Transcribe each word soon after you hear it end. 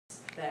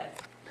that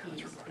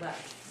he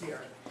left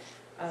here.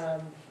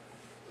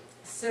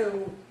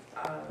 So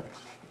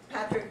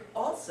Patrick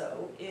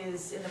also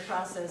is in the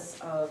process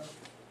of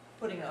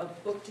putting a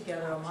book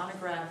together, a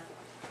monograph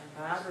and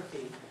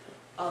biography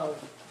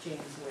of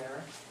James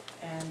Ware,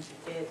 and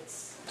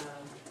it's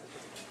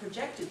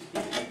projected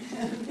to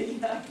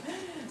be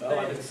well,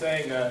 I've been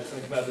saying it's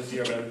going to come out this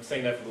year, but I've been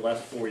saying that for the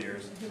last 4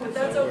 years. but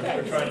that's So okay.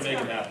 We're trying to make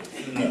it happen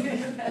soon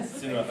enough.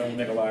 Soon enough, I'm going to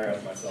make a liar out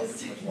of myself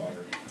for much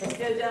longer. Just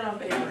get it down on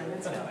paper and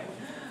it's going.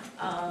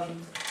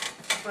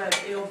 But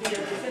it'll be a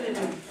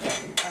definitive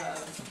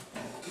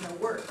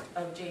work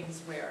of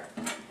James Ware.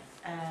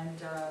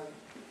 And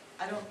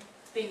I don't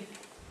think,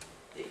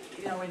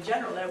 in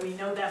general, that we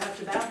know that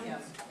much about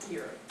him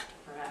here,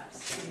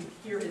 perhaps. We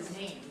hear his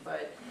name,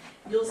 but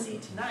you'll see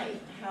tonight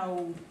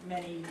how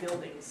many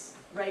buildings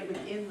right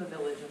within the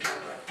village of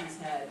Millbrook he's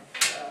had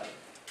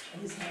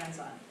his hands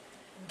on.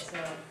 So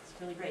it's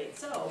really great.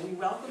 So we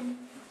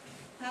welcome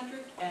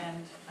Patrick,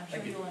 and I'm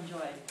sure you'll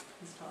enjoy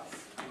his talk.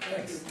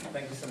 Thanks.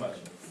 Thank you so much.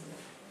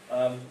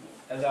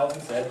 As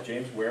Alison said,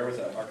 James Ware was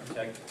an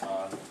architect,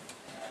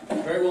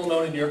 very well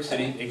known in New York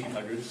City,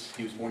 1800s.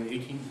 He was born in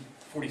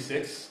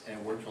 1846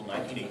 and worked till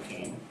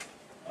 1918.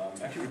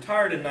 Actually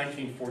retired in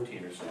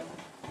 1914 or so,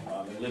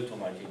 and lived till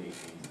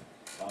 1918.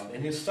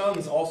 And his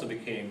sons also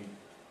became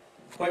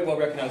quite well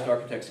recognized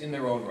architects in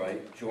their own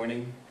right,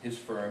 joining his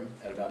firm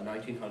at about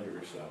 1900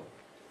 or so.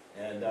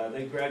 And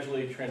they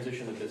gradually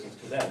transitioned the business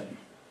to them.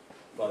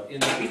 But in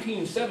the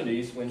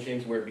 1870s, when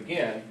James Ware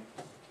began,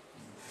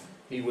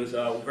 he was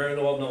very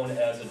well known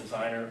as a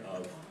designer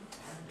of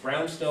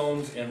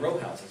brownstones and row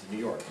houses in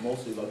New York,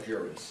 mostly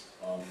luxurious.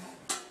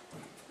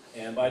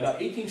 And by about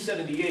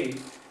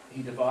 1878,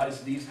 he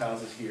devised these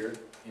houses here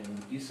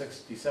in East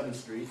 67th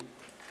Street.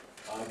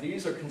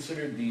 These are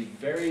considered the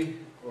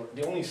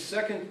only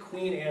second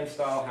Queen Anne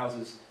style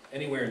houses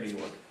anywhere in New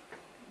York.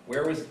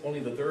 Ware was only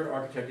the third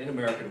architect in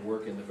America to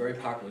work in the very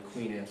popular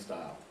Queen Anne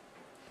style,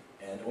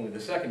 and only the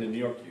second in New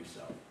York to do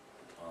so.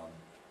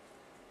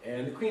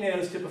 And the Queen Anne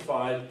is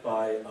typified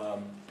by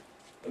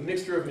a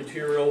mixture of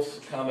materials,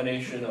 a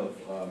combination of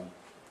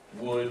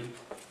wood,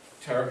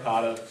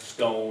 terracotta,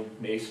 stone,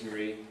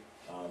 masonry.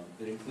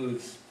 It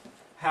includes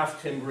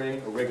half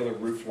timbering, irregular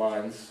roof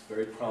lines,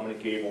 very prominent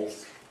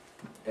gables,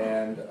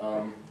 and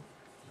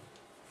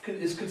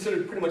is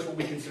considered pretty much what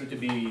we consider to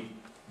be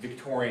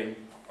Victorian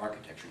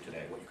architecture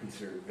today, what you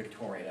consider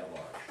Victorian at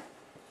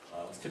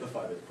large. It's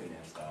typified by the Queen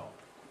Anne style.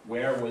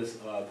 Ware was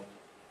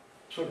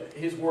sort of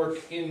his work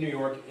in New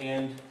York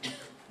and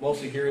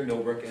mostly here in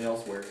Millbrook and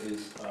elsewhere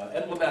is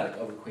emblematic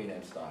of the Queen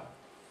Anne style,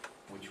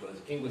 which was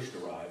English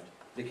derived.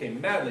 Became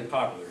madly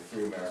popular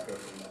through America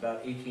from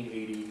about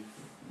 1880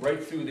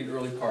 right through the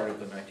early part of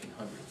the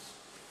 1900s.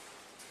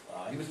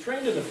 He was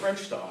trained in the French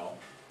style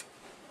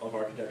of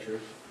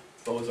architecture,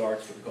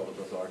 Beaux-Arts, what we call the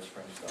Beaux-Arts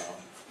French style,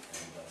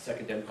 and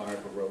Second Empire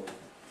Baroque.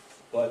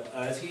 But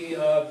as he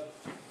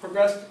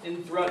progressed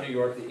throughout New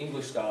York, the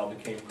English style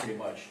became pretty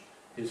much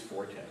his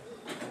forte.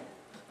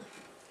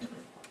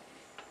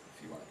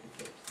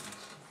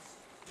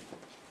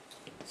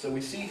 So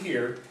we see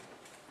here,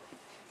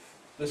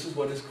 this is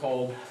what is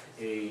called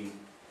a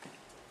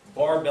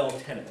barbell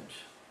tenement.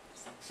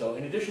 So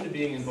in addition to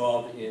being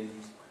involved in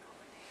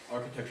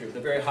architecture at the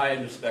very high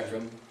end of the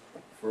spectrum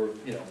for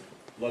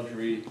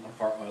luxury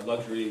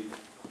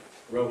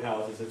row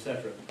houses,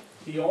 etc.,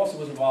 he also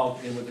was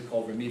involved in what they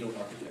call remedial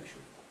architecture,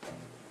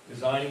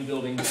 designing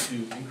buildings to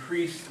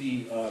increase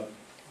the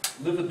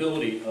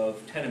livability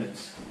of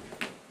tenements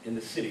in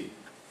the city.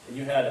 And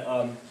you had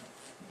a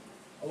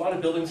lot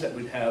of buildings that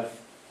would have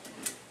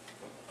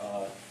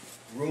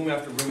room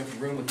after room after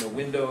room with no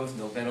windows,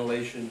 no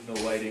ventilation, no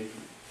lighting,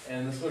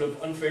 and the sort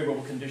of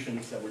unfavorable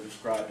conditions that were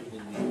described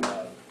in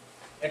the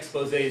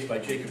exposés by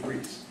Jacob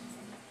Riis.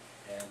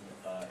 And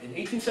in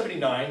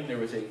 1879, there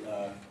was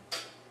a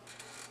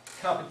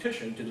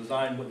competition to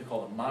design what they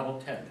call a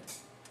model tenement.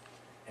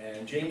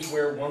 And James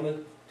Ware won the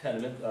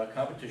tenement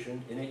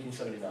competition in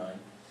 1879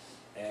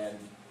 and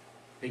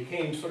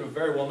became sort of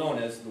very well known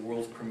as the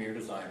world's premier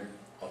designer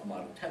of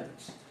model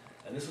tenements.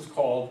 And this is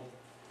called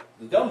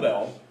the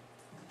dumbbell.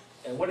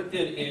 And what it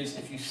did is,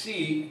 if you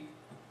see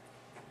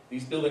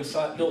these buildings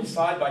built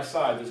side by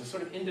side, there's a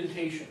sort of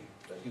indentation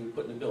that he would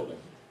put in the building.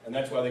 And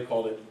that's why they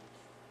called it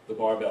the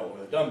barbell or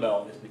the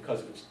dumbbell, is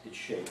because of its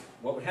shape.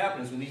 What would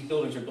happen is when these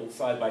buildings are built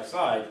side by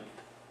side,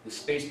 the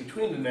space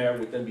between them there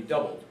would then be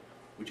doubled,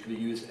 which could be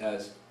used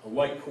as a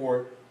light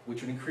court,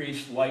 which would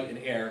increase light and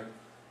air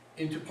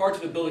into parts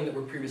of the building that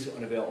were previously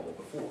unavailable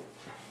before.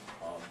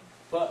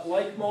 But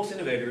like most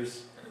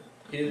innovators,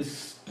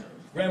 his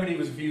remedy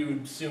was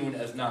viewed soon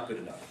as not good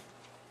enough.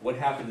 What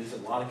happened is,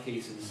 in a lot of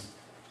cases,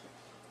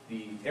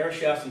 the air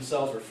shafts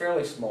themselves were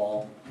fairly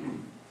small,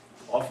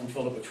 often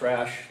filled up with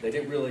trash. They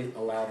didn't really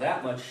allow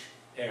that much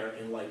air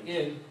and light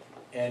in,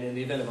 and in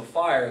the event of a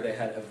fire, they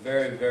had a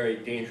very, very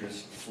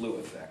dangerous flue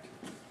effect.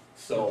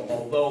 So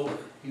although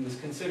he was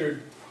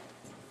considered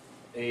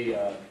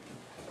a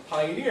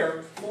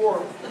pioneer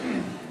for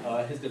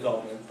his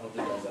development of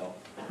the dumbbell,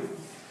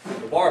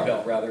 the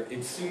barbell rather,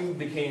 it soon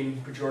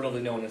became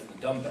pejoratively known as the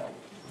dumbbell,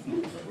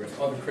 whereas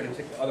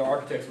other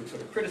architects would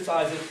sort of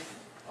criticize it.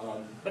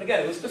 But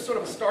again, it was just sort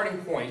of a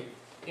starting point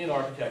in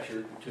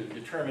architecture to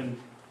determine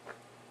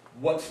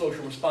what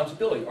social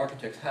responsibility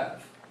architects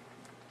have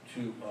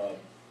to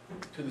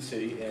the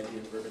city and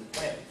in urban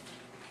planning.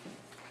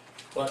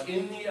 But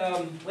in the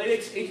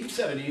late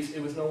 1870s,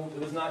 it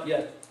was not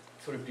yet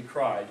sort of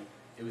decried.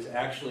 It was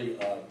actually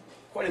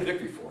quite a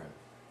victory for him.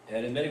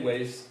 And in many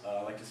ways,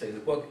 I like to say in the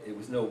book, it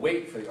was no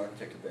weight for the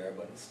architect of Ware,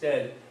 but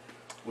instead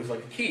was like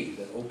a key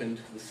that opened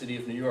the city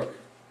of New York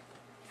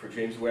for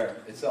James Ware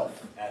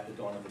itself at the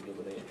dawn of the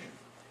Gilded Age.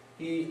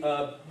 He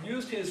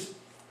used his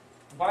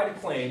wide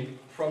acclaim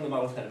from the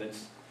model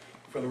tenements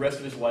for the rest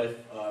of his life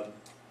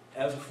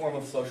as a form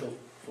of social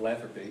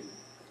philanthropy.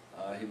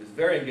 He was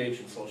very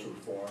engaged in social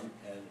reform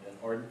and an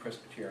ardent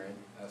Presbyterian,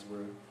 as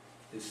were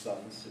his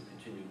sons, who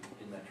continued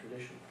in that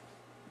tradition.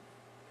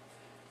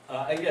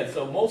 Again,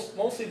 so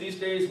mostly these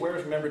days, Ware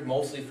is remembered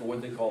mostly for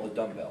what they call the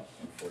dumbbell,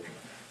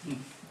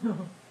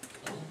 unfortunately.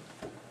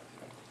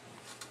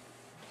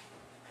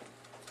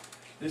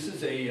 This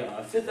is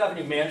a Fifth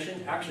Avenue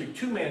mansion, actually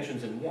two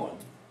mansions in one.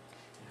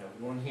 You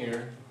have one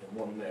here and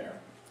one there,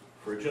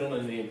 for a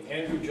gentleman named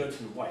Andrew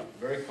Judson White, a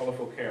very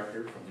colorful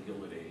character from the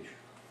Gilded Age.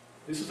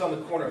 This is on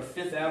the corner of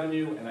Fifth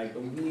Avenue and I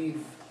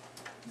believe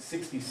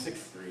 66th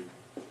Street,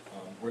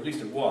 or at least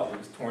it was. It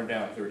was torn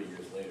down 30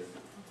 years later.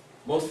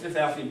 Most Fifth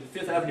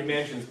Avenue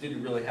mansions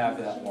didn't really have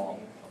that long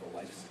of a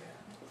lifespan.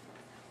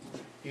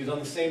 He was on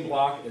the same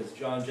block as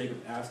John Jacob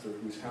Astor,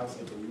 whose house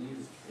I believe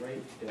is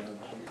right down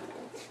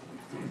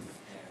here.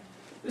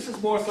 This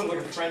is more sort of like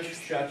a French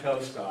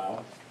chateau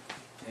style,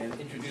 and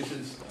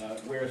introduces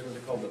Ware's what they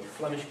call the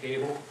Flemish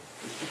gable,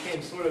 which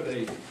became sort of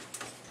a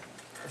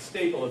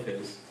staple of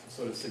his,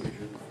 sort of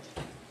signature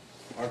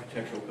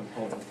architectural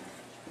component.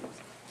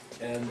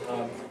 And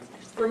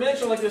for a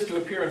mansion like this to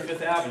appear on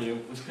Fifth Avenue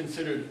was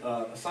considered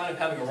a sign of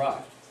having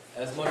arrived,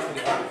 as much for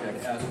the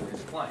architect as for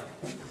his client.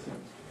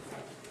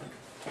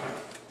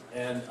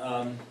 And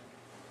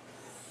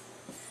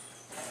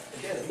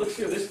again, it looks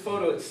here, this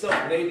photo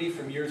itself may be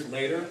from years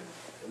later.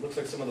 It looks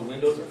like some of the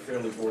windows are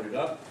fairly boarded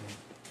up.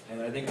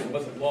 And I think it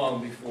wasn't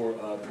long before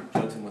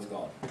Judson was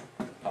gone.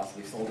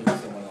 Possibly sold it to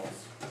someone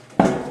else.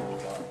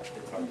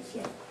 It's hard to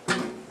say.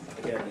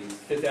 Again, these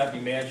Fifth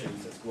Avenue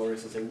mansions, as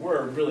glorious as they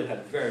were, really had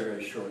a very,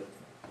 very short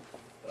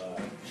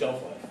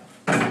shelf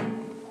life.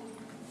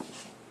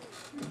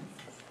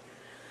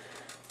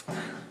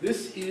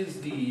 This is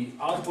the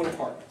Osborne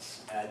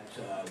Apartments at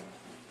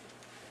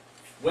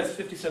West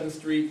 57th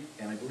Street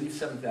and I believe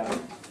 7th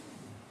Avenue.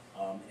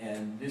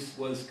 And this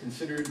was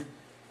considered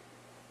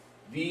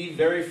the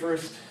very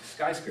first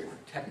skyscraper,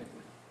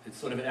 technically. It's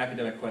sort of an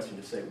academic question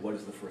to say, what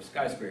is the first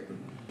skyscraper?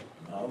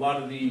 A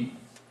lot of the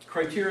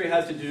criteria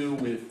has to do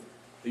with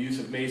the use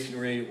of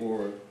masonry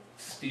or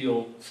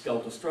steel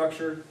skeletal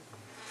structure.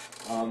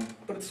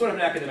 But it's sort of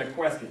an academic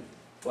question.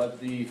 But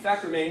the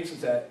fact remains is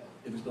that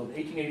it was built in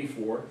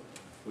 1884,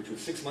 which was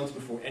 6 months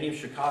before any of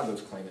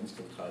Chicago's claimants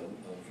to the title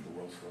of the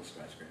world's first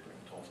skyscraper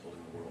and the tallest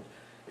building in the world.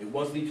 It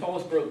was the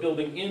tallest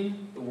building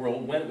in the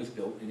world when it was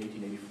built in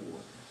 1884.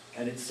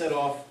 And it set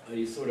off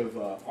a sort of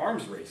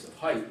arms race of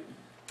height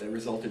that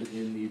resulted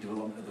in the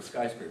development of the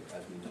skyscraper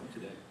as we know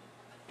today.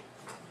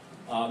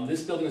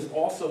 This building is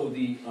also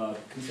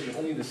considered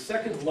only the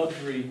second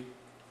luxury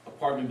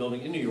apartment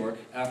building in New York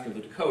after the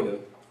Dakota.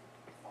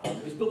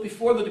 It was built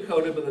before the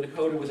Dakota, but the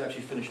Dakota was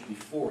actually finished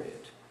before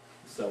it.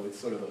 So it's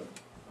sort of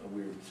a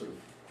weird sort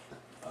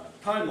of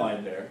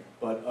timeline there.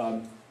 But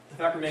the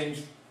fact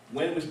remains,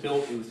 when it was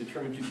built, it was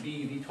determined to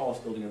be the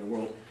tallest building in the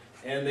world.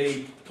 And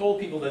they told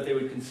people that they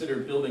would consider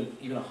building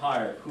even a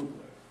higher cupola,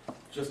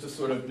 just to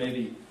sort of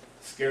maybe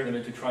scare them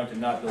into trying to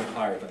not build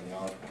higher than the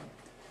Osborne.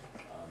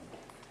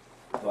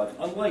 But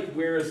unlike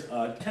Ware's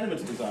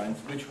tenements designs,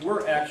 which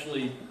were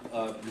actually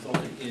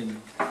resulted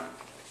in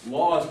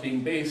laws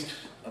being based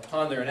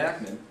upon their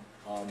enactment,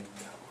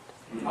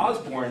 the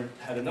Osborne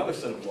had another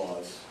set of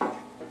laws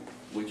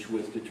which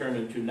was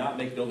determined to not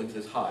make buildings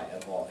as high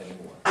at all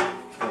anymore.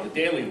 It's called the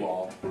Daley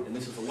Law, and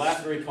this is the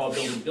last very tall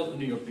building built in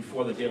New York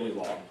before the Daley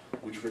Law,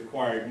 which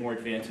required more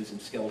advances in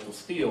skeletal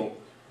steel.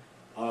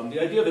 The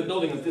idea of a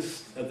building of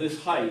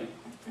this height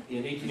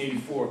in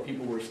 1884,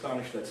 people were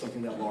astonished that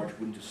something that large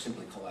wouldn't just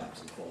simply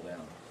collapse and fall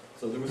down.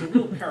 So there was a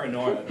real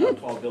paranoia about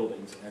tall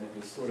buildings, and it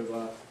was sort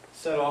of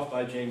set off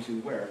by James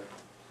Ware.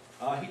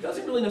 He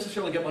doesn't really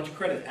necessarily get much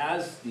credit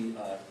as the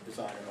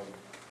designer of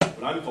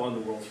what I'm calling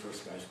the world's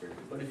first skyscraper.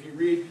 But if you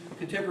read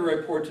contemporary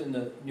reports in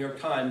the New York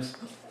Times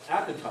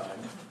at the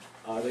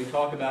time, they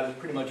talk about it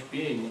pretty much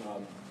being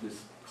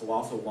this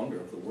colossal wonder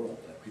of the world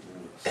that people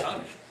were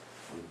astonished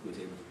he was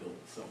able to build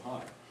it so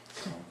high.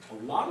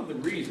 A lot of the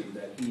reason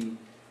that he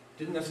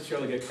didn't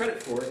necessarily get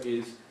credit for it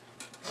is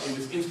it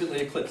was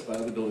instantly eclipsed by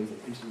other buildings that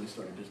instantly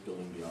started just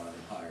building beyond and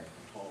higher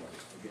and taller.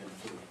 Again,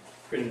 sort of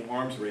creating an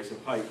arms race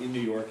of height in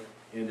New York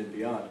and in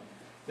beyond.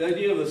 The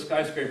idea of the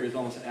skyscraper is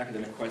almost an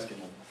academic question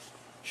of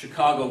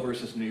Chicago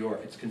versus New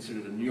York. It's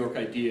considered a New York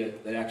idea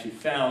that actually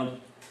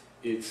found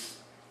its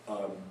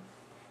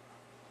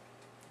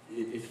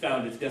it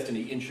found its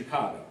destiny in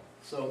Chicago.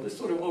 So this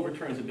sort of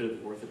overturns a bit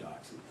of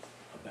orthodoxy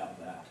about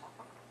that.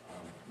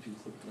 If you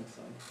click the next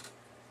slide.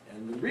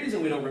 And the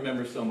reason we don't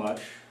remember so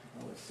much,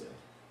 well, let's see.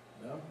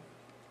 No?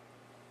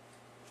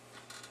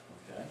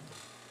 Okay.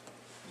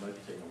 It might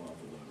be taking a while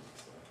to load.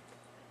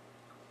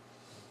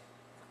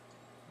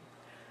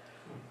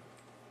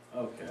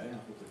 Okay,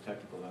 with the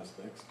technical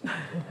aspects.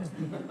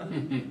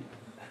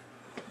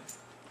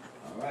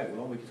 All right,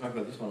 well, we can talk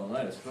about this one all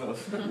night, I suppose.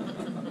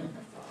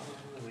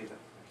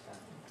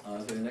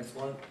 Is there the next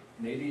one?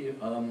 Maybe,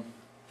 it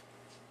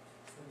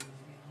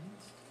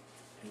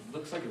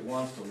looks like it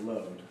wants to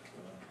load.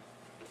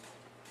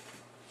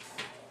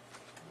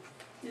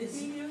 Did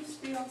he use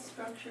steel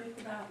structure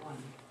for that one?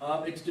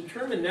 It's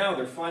determined now,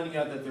 they're finding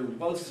out that there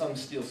was some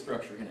steel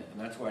structure in it, and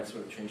that's why it's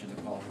sort of changing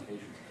the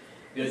qualifications.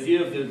 The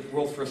idea of the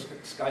world's first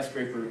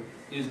skyscraper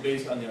is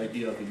based on the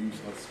idea of the use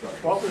of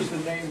structure. What was the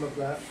name of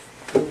that?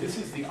 This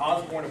is the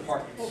Osborne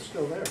Apartments. Oh,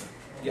 still there.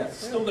 Yes,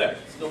 still there,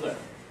 still there.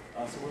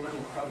 So we're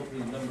looking probably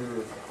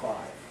number 5.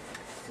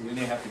 So we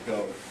may have to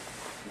go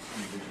just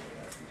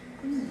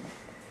individually.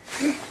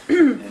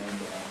 And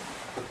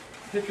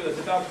the picture that's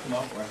about to come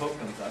up, or I hope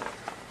comes up,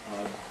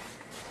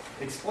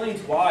 explains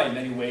why, in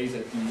many ways,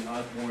 that the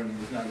Osborne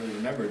was not really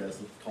remembered as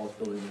the tallest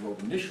building in the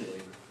world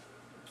initially.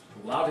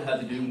 A lot of it had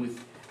to do with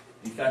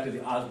the fact of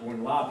the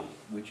Osborne lobby,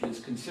 which is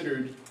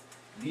considered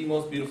the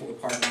most beautiful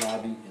apartment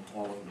lobby in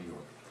all of New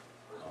York.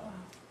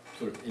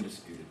 Sort of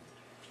indisputed.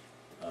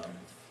 The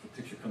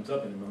picture comes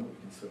up in a moment, we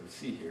can sort of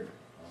see here.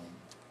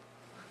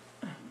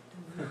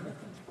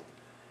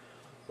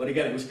 But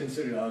again, it was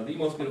considered the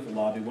most beautiful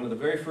lobby. One of the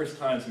very first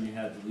times when you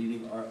had the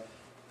leading art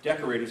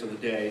decorators of the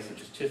day,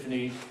 such as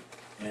Tiffany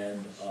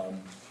and a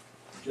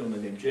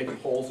gentleman named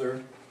Jacob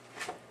Holzer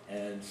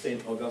and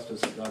St.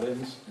 Augustus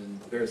Gaudens and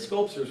various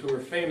sculptors who were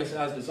famous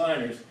as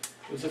designers.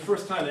 It was the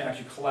first time they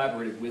actually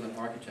collaborated with an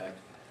architect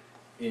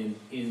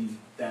in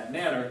that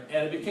manner,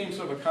 and it became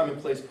sort of a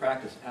commonplace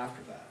practice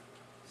after that.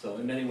 So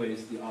in many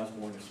ways, the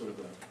Osborne is sort of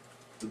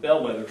the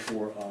bellwether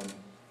for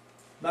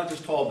not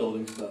just tall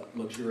buildings, but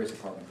luxurious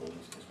apartment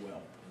buildings as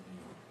well.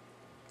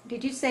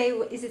 Did you say,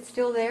 is it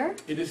still there?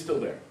 It is still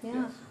there. Yeah.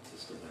 Yes,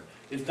 it's still there.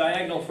 It's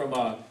diagonal from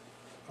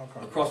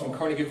across from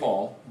Carnegie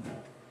Hall,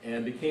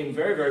 and became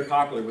very, very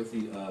popular with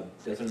the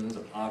denizens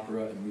of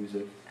opera and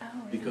music,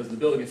 because the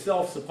building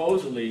itself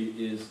supposedly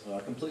is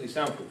completely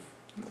soundproof.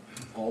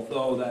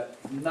 Although that's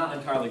not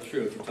entirely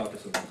true if you talk to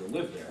someone who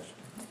lived there.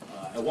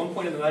 At one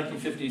point in the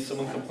 1950s,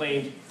 someone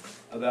complained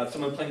about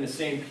someone playing the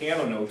same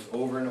piano notes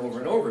over and over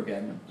and over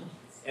again,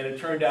 and it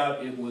turned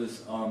out it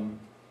was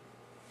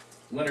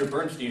Leonard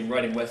Bernstein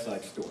writing West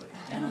Side Story.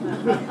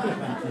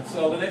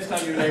 So the next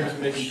time your neighbors are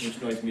making too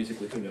much noise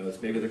musically, who knows,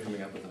 maybe they're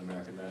coming up with an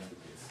American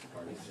masterpiece.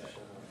 Party set.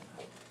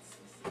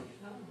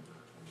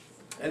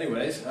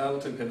 Anyways,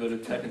 looks like a bit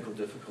of technical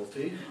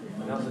difficulty.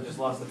 We also just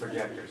lost the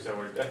projector, so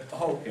we're good.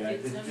 Oh, okay.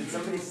 Did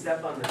somebody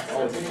step on the...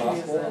 Oh, is it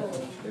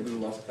possible? Maybe we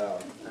lost power.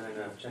 I don't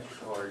know, check the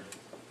cord.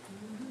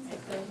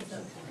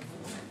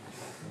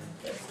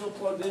 It's still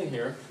plugged in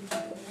here.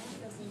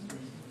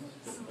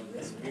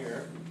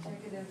 Here.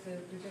 Check it as a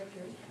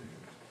projector.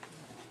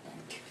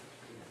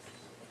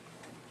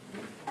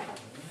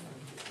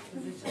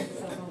 Does it shut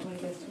itself on when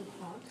it gets too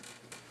hot?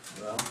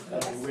 Well,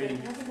 as we're waiting.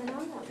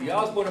 The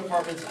Osborne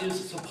Apartments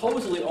is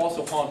supposedly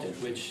also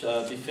haunted, which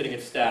befitting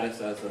its status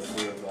as a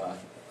sort of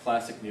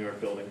classic New York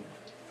building.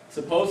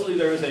 Supposedly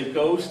there is a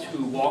ghost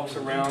who walks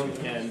around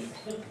and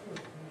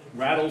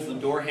rattles the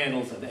door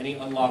handles of any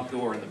unlocked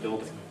door in the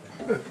building.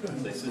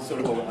 This is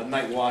sort of a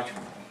night watch.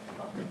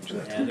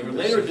 And there were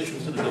later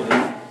additions to the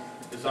building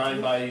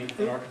designed by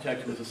an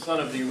architect who was the son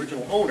of the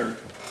original owner.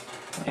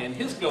 And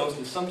his ghost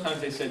is sometimes,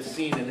 they said,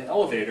 seen in the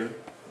elevator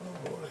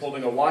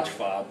holding a watch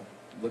fob,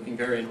 looking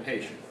very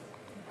impatient.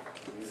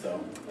 So,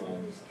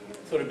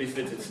 sort of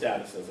befits its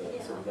status as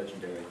a sort of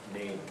legendary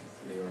name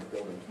in New York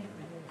building.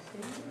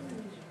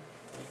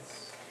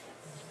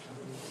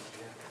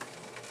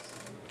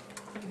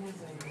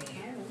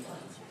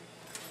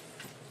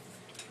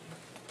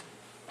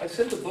 I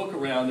sent the book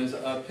around. There's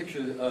a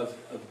picture of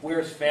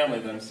Ware's family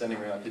that I'm sending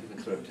around. People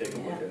can sort of take a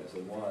look at it as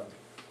they want.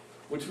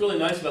 What's really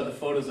nice about the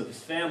photos of his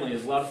family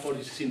is a lot of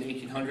photos you see in the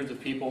 1800s of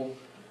people.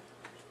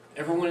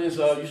 Everyone is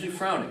usually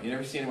frowning. You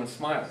never see anyone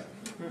smiling.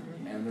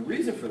 And the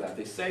reason for that,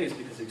 they say, is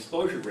because the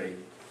exposure rate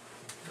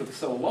took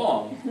so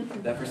long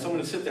that for someone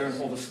to sit there and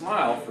hold a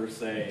smile for,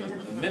 say,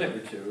 a minute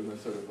or two, they're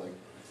sort of like,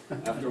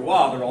 after a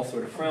while, they're all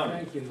sort of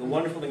frowning. The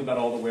wonderful thing about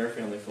all the Ware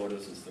family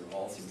photos is they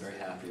all seem very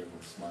happy,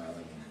 everyone's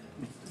smiling.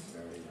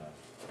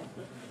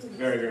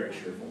 Very, very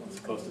cheerful. It's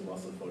close to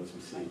most of the photos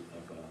we see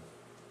of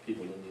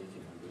people in the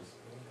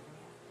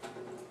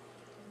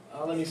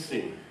 1800s. Let me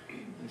see.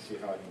 Let me see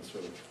how I can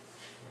sort of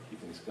keep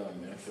things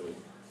going naturally.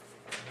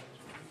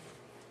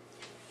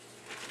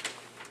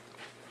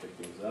 Pick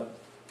things up.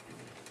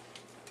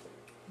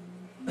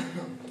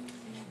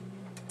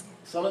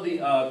 Some of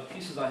the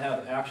pieces I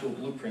have actual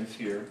blueprints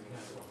here.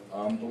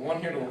 The one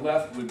here to the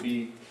left would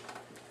be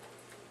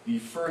the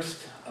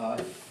first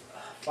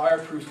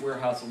fireproof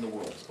warehouse in the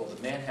world. It's called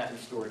the Manhattan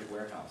Storage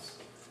Warehouse.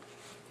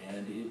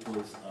 and it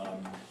was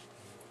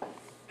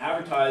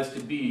advertised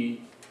to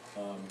be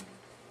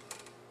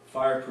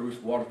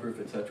fireproof, waterproof,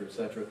 et cetera, et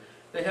cetera.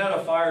 They had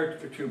a fire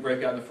or two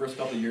break out in the first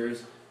couple of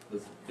years.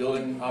 The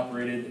building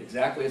operated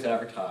exactly as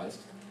advertised,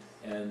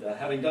 and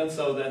having done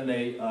so, then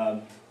they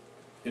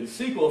did a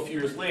sequel a few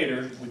years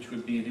later, which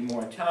would be the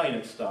more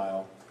Italian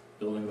style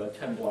building about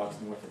 10 blocks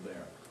north of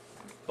there.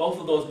 Both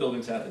of those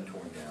buildings have been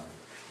torn down,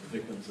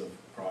 victims of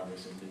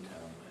progress in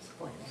Midtown, I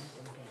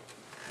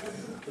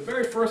suppose. The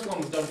very first one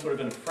was done sort of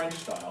in a French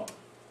style,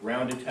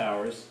 rounded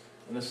towers,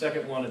 and the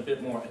second one a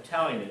bit more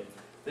Italian.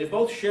 They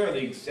both share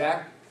the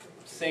exact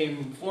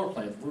same floor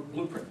plan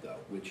blueprint, though,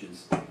 which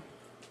is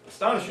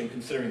astonishing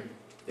considering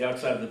the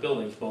outside of the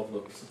buildings both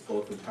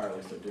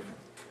entirely so different.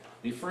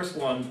 The first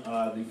one,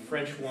 the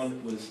French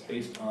one, was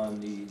based on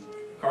the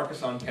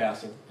Carcassonne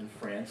Castle in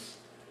France,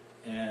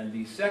 and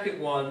the second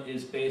one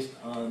is based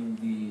on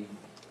the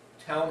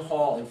town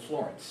hall in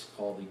Florence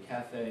called the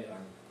Cafe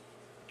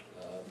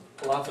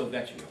Palazzo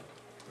Vecchio,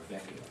 or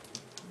Vecchio,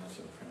 I'm not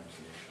sure the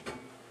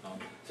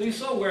pronunciation. So you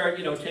saw where,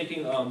 you know,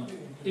 taking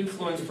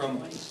influence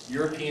from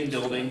European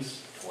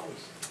buildings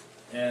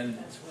and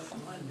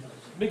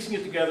mixing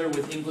it together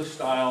with English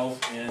styles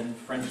and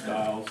French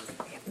styles,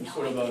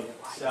 sort of a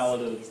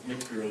salad, a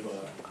mixture of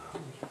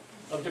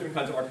different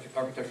kinds of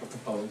architectural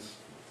components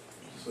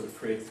to sort of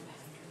create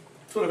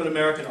sort of an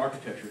American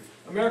architecture.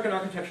 American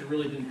architecture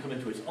really didn't come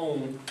into its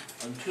own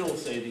until,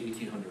 say, the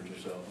 1800s or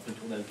so. Up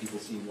until then, people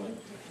seemed like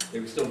they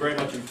were still very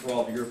much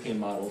enthralled with European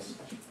models,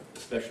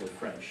 especially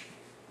French.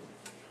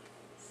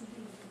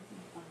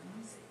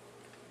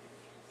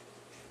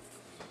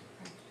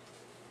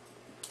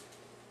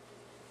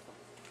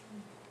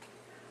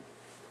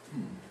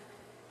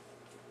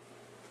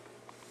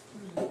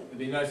 It'd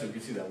be nice if you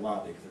could see that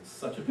lobby, because it's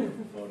such a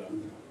beautiful photo.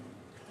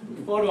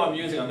 The photo I'm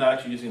using, I'm not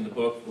actually using in the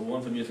book. The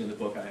ones I'm using in the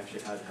book, I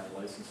actually had to have a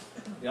license.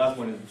 The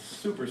Osborne is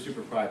super,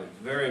 super private.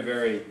 Very,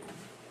 very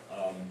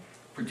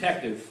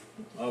protective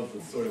of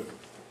the sort of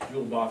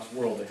jewel box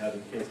world they have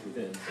encased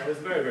within. So I was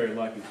very, very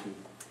lucky to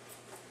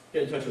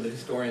get in touch with a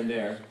historian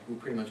there, who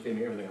pretty much gave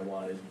me everything I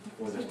wanted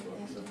for this book.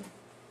 So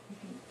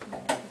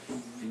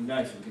it'd be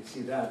nice if you could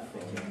see that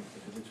photo,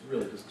 because it's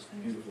really just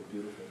beautiful,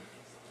 beautiful.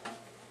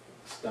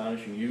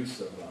 Astonishing use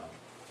of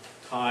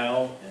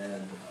tile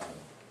and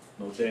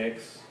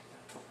mosaics,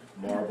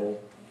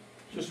 marble,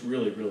 just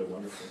really, really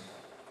wonderful.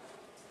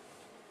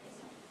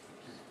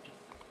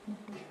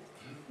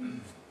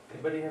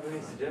 Anybody have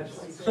any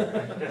suggestions? I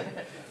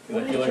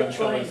feel like I'm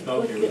showing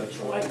smoke here. Click it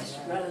twice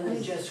rather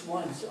than just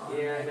once.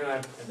 Yeah, I know,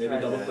 I've Maybe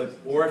tried double that. click,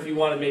 or if you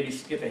want to maybe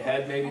skip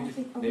ahead, maybe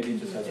it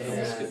just has trouble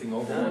Yeah, skipping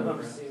over. none of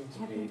them seem to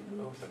be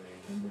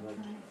opening. Like,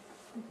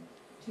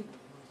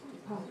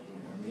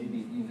 Maybe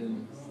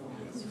even,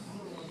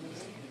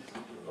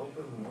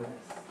 open with,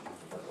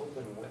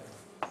 open with.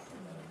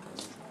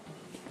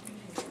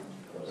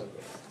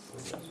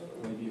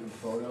 maybe even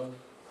photos.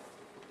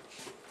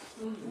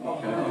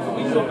 Okay, so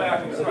we go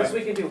back. So this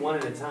we can do one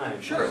at a time.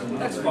 Sure,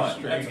 that's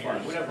fine,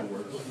 whatever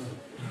works.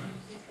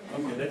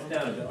 Okay, that's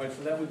down a bit. All right,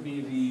 so that would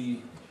be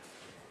the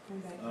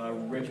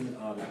Regiment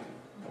Lobby.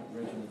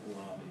 Regiment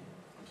Lobby.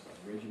 I'm sorry,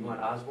 You Regiment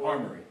want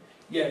Osborne? Armory.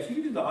 Yeah, if you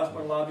could do the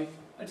Osborne Lobby,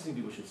 I just think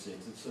people should see it,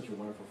 'cause it's such a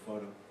wonderful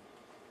photo.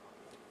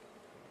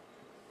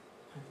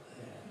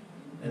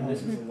 And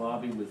this is a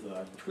lobby with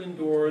twin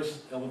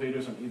doors,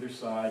 elevators on either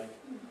side.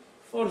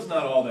 Photo's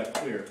not all that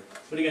clear,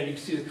 but again, you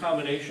can see the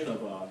combination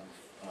of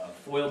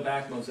foil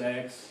back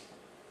mosaics,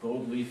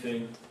 gold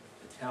leafing,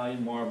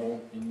 Italian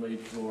marble, inlaid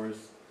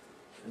floors,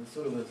 and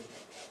sort of a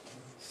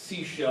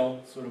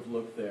seashell sort of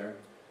look there.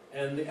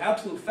 And the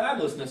absolute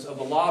fabulousness of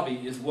the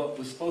lobby is what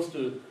was supposed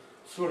to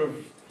sort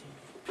of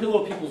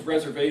pillow people's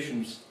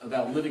reservations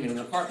about living in an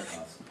apartment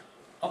house.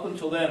 Up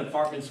until then,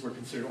 apartments were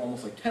considered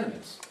almost like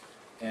tenements,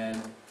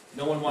 and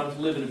no one wanted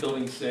to live in a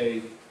building,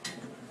 say,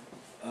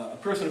 a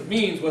person of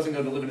means wasn't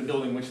going to live in a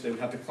building in which they would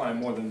have to climb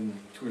more than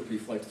 2 or 3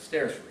 flights of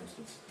stairs, for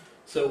instance.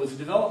 So it was the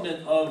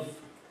development of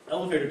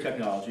elevator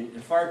technology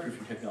and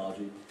fireproofing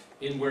technology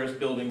in Ware's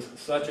buildings,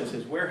 such as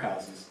his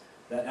warehouses,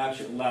 that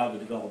actually allowed the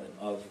development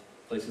of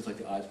places like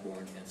the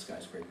Osborne and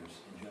skyscrapers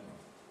in general.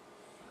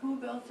 Who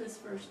built this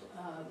first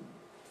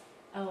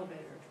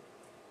elevator?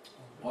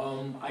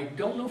 I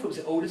don't know if it was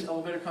the Otis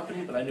Elevator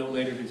Company, but I know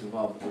later he was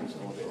involved with Otis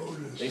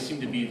Elevator. They seem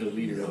to be the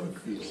leader of the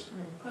field.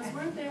 Because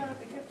weren't they out of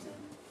Poughkeepsie?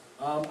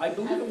 I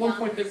believe at one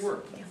point they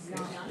were.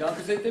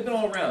 Yonkers, they've been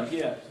all around,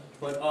 yeah.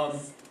 But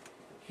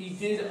he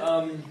did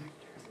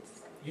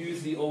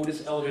use the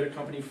Otis Elevator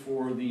Company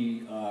for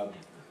the,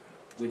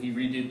 when he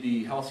redid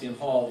the Halcyon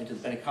Hall into the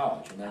Benny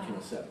College in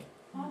 1907.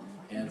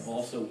 And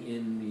also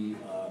in the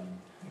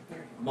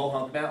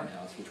Mohonk Mountain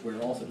House, which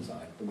Ware also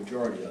designed, the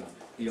majority of.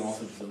 He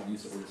also used the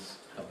Otis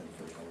Company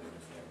for the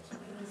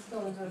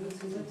elevators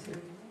there.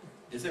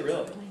 Is it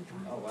really?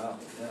 Oh, wow.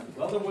 Yeah.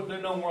 Well, they're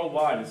known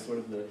worldwide as sort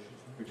of the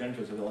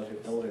progenitors of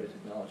elevator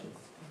technology.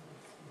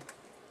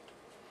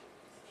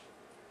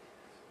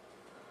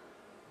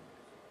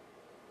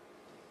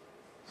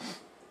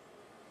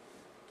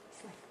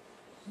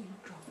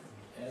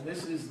 And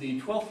this is the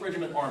 12th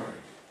Regiment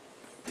Armory.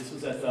 This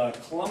was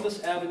at Columbus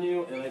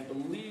Avenue and I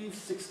believe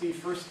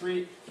 61st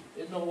Street.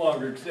 It no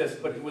longer exists,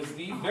 but it was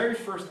the very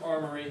first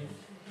armory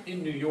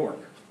in New York.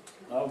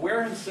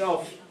 Ware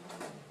himself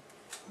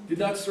did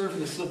not serve in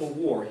the Civil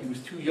War. He was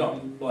too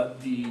young,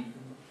 but the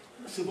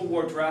Civil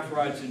War draft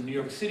riots in New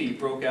York City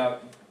broke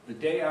out the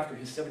day after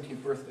his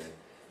 17th birthday,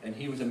 and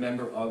he was a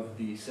member of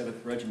the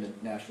 7th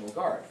Regiment National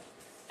Guard.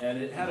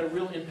 And it had a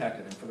real impact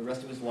on him for the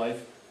rest of his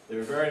life. They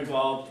were very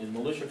involved in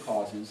militia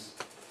causes,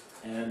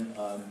 and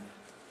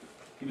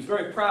he was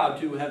very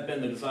proud to have been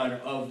the designer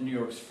of New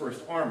York's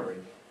first armory.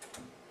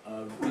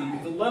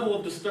 The level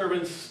of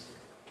disturbance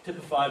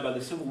typified by the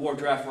Civil War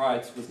draft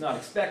riots was not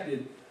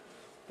expected,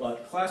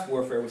 but class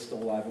warfare was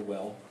still alive and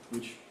well,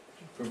 which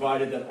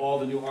provided that all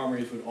the new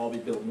armories would all be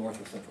built north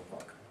of Central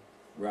Park,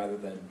 rather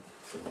than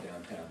sort of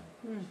downtown,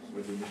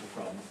 where the initial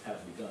problems had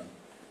begun.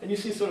 And you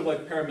see sort of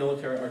like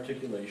paramilitary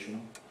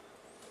articulation,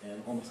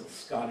 and almost a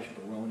Scottish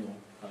baronial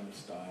kind of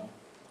style.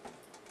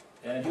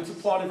 And he was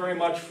applauded very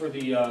much for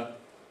the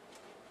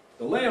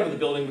layout of the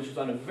building, which is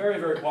on a very,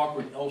 very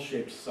awkward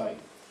L-shaped site.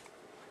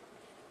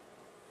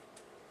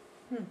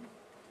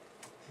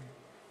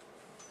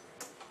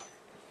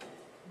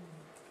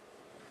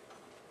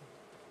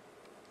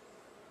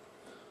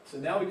 So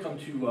now we come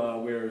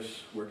to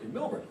Ware's work in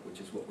Millbrook, which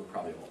is what we're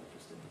probably all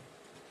interested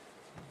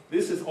in.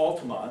 This is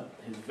Altamont,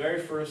 his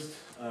very first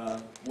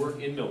work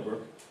in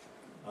Millbrook,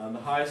 on the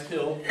highest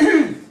hill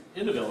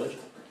in the village.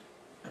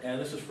 And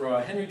this is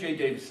for Henry J.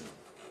 Davison,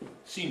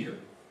 Sr.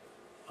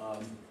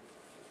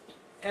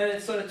 And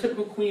it's sort of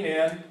typical Queen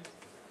Anne,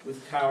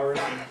 with towers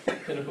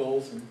and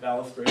pinnacles and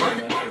balustrades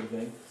and that sort of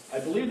thing. I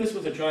believe this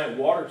was a giant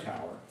water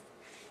tower.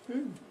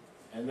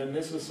 And then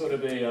this was sort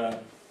of a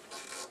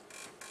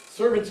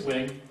servant's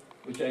wing,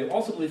 which I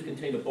also believe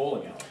contained a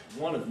bowling alley.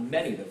 One of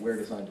many that Ware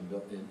designed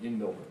in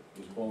Millbrook.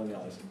 There's bowling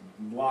alleys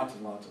in lots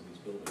and lots of these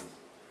buildings.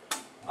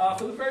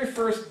 For the very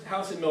first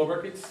house in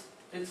Millbrook,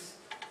 it's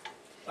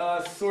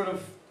sort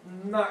of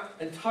not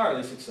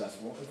entirely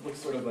successful. It looks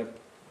sort of like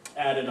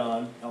added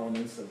on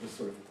elements that just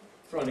sort of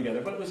thrown together,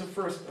 but it was a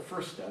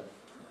first step.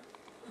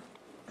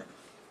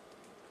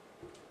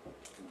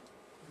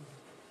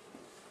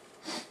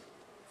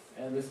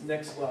 And this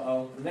next,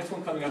 the next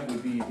one coming up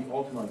would be the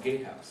Altamont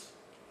Gatehouse.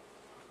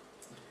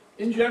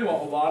 In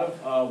general, a lot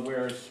of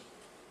Ware's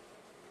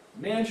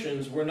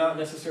mansions were not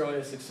necessarily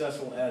as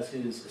successful as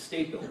his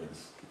estate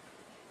buildings,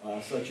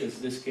 such as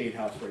this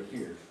gatehouse right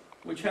here,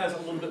 which has a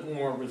little bit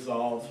more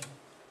resolved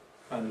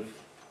kind of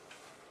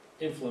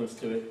influence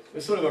to it.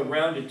 There's sort of a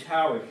rounded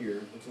tower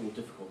here that's a little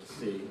difficult to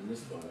see in this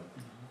photo.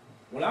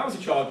 When I was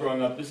a child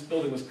growing up, this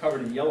building was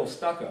covered in yellow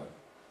stucco,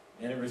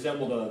 and it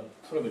resembled a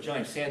sort of a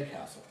giant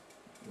sandcastle,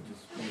 which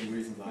is one of the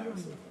reasons I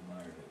always sort of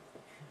admired it.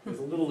 There's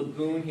a little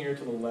lagoon here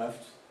to the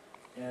left,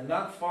 and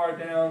not far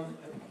down,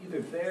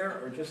 either there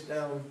or just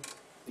down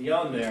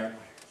beyond there,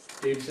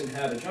 Davison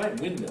had a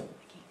giant windmill,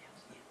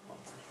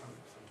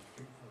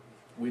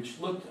 which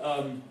looked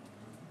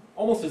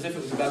almost as if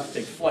it was about to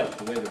take flight,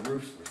 the way the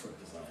roofs were sort of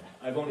designed.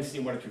 I've only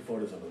seen one or two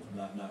photos of it,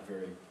 not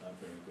very good.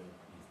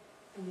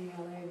 And the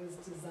LA was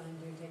designed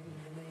by taking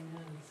the main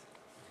hands.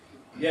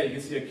 Yeah, you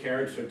can see a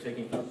carriage sort of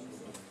taking up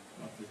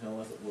the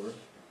hill, as it were.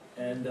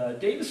 And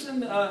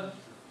Davison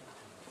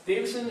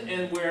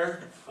and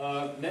Ware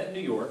met in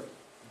New York.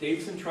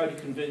 Davison tried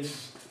to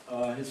convince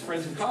his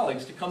friends and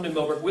colleagues to come to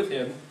Millbrook with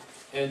him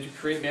and to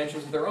create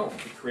mansions of their own,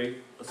 to create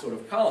a sort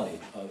of colony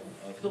of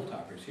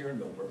hilltoppers here in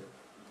Millbrook.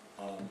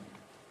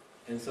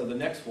 And so the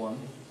next one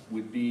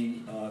would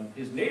be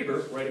his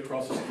neighbor right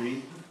across the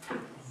street,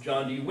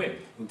 John D. Wing,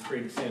 who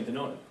created San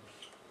Donone.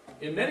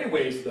 In many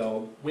ways,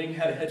 though, Wing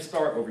had a head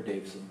start over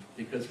Davison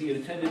because he had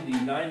attended the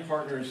Nine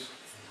Partners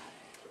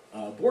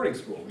boarding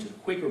school, which is a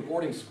Quaker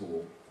boarding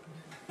school,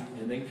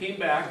 and then came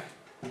back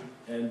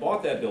and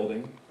bought that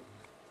building,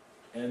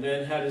 and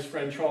then had his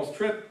friend Charles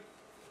Tripp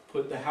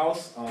put the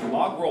house on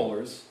log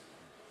rollers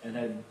and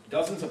had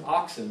dozens of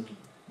oxen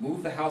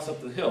move the house up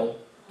the hill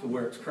to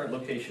where its current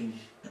location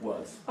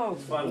was. Oh,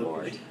 It's fine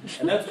Lord.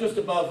 location. And that's just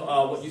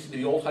above what used to be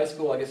the old high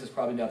school. I guess it's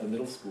probably now the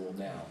middle school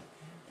now.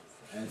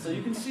 And so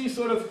you can see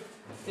sort of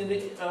in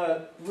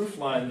the roof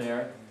line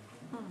there,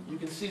 you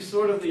can see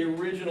sort of the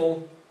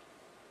original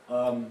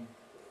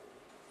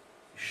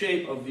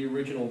shape of the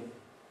original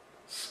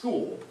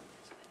school.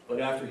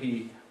 But after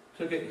he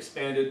took it,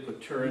 expanded,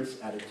 put turrets,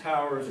 added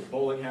towers, a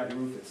bowling hat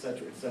roof,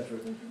 etc., etc.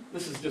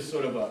 This is just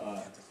sort of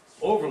a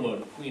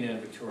overload of Queen Anne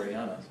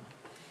Victoriana.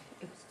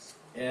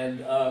 And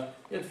it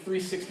had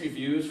 360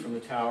 views from the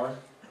tower.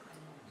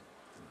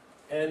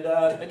 And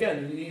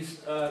again,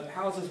 these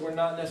houses were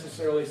not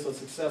necessarily so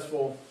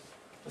successful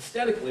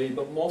aesthetically,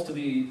 but most of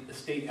the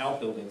estate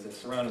outbuildings that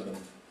surrounded them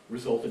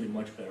resulted in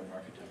much better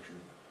architecture.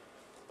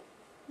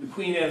 The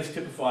Queen Anne is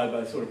typified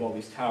by sort of all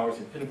these towers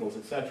and pinnacles,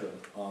 etc.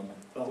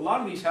 But a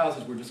lot of these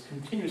houses were just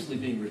continuously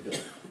being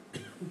rebuilt.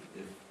 If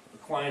a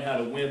client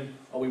had a whim,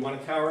 oh, we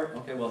want a tower?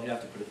 Okay, well, you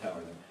have to put a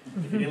tower there.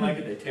 If you didn't like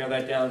it, they tear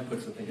that down and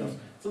put something else.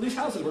 So these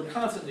houses were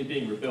constantly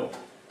being rebuilt.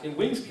 In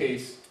Wing's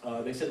case,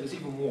 they said it was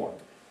even more,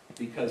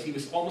 because he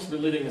was almost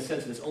reliving a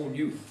sense of his own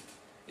youth.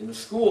 in the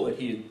school that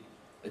he had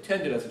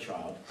attended as a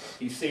child.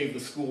 He saved the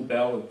school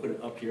bell and put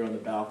it up here on the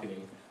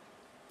balcony.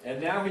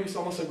 And now he was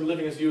almost like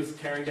reliving his youth,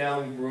 tearing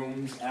down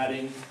rooms,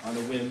 adding on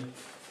a whim.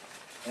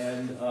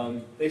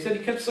 And they said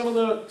he kept some of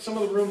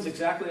the rooms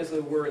exactly as they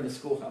were in the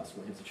schoolhouse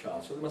when he was a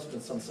child. So there must have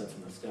been some sense of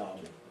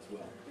nostalgia as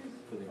well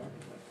for the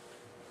architect.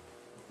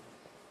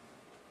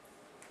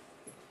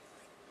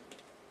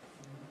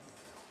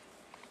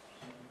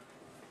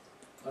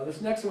 This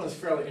next one is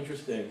fairly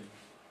interesting.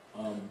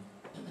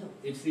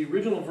 It's the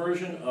original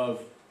version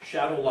of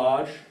Shadow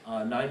Lodge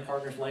on 9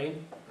 Partners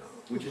Lane,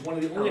 which is one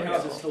of the only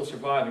houses still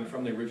surviving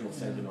from the original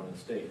San Donato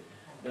estate.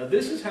 Now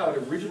this is how it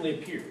originally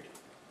appeared.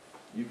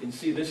 You can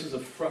see this is a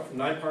front from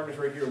 9 Partners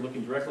right here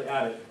looking directly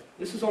at it.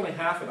 This is only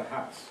half of the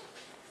house.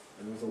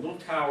 And there's a little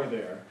tower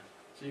there.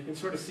 So you can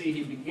sort of see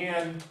he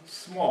began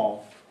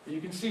small, but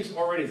you can see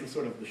already the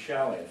sort of the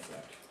chalet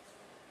effect.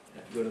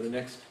 And if you go to the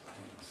next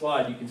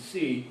slide, you can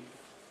see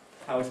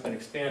how it's been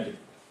expanded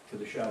to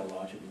the Shadow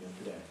Lodge that we know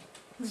today.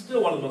 It's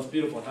still one of the most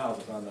beautiful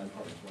houses on 9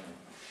 Partners Lane.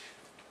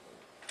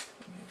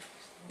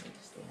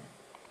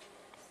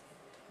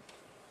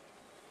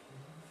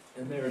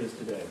 And there it is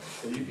today.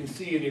 So you can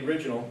see in the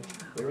original,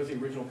 there was the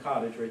original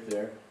cottage right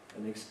there,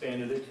 and they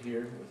expanded it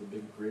here with a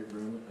big great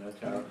room and a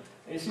tower.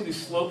 And you see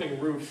these sloping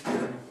roofs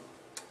here.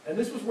 And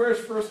this was Ware's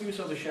first use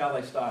of the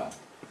chalet style,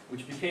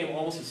 which became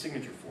almost a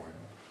signature for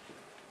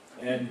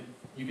him. And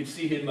you can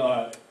see him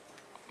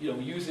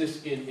use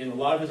this in a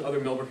lot of his other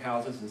Millbrook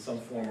houses in some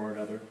form or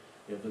another.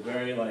 You have the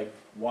very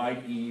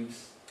wide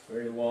eaves,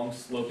 very long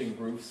sloping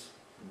roofs,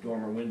 and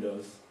dormer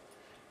windows.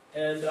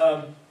 And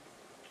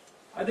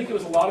I think a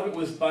lot of it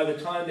was by the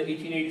time the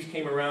 1880s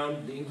came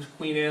around, the English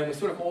Queen Anne was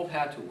sort of old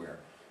hat to wear.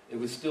 It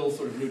was still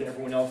sort of new to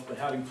everyone else, but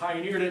having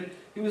pioneered it,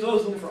 he was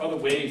always looking for other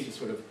ways to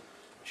sort of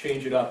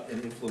change it up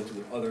and influence it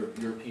with other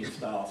European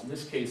styles. In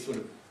this case, sort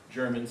of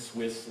German,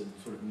 Swiss, and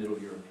sort of Middle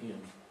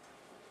European.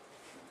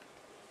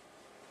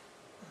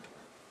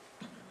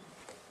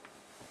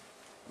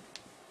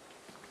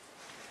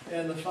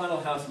 And the final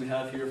house we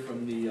have here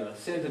from the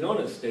San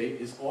Donato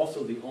estate is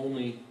also the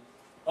only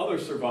other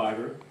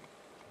survivor,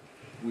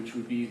 which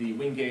would be the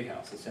Wing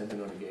Gatehouse, the San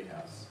Donato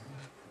Gatehouse,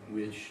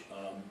 which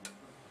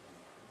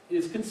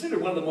is considered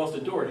one of the most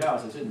adored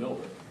houses in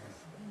Millbrook.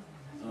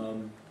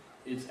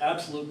 Its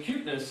absolute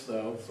cuteness,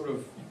 though, sort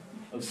of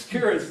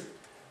obscures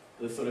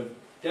the sort of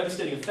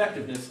devastating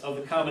effectiveness of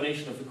the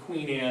combination of the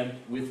Queen Anne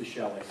with the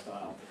chalet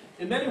style.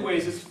 In many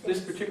ways, this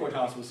particular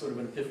house was sort of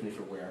an epiphany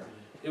for Ware.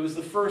 It was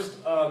the first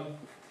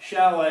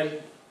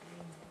chalet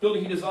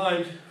building he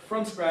designed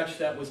from scratch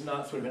that was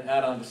not sort of an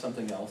add-on to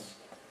something else.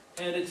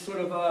 And it sort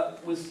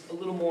of was a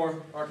little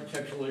more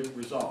architecturally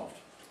resolved.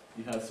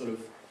 You had sort of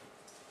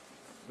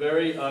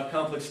very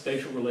complex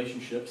spatial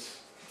relationships,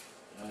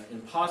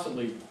 and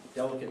possibly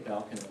delicate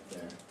balcony up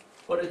there.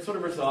 But it's sort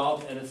of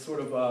resolved, and it's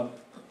sort of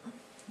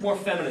more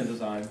feminine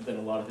design than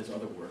a lot of his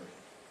other work.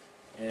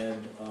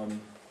 And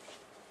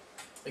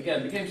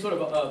again, became sort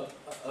of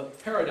a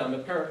paradigm, a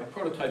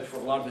prototype for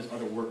a lot of his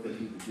other work that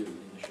he would do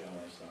in the chalet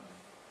style.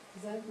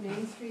 Is that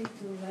Main Street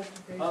to the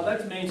left?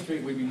 That's Main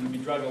Street. We'd be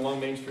driving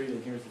along Main Street,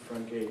 and here's the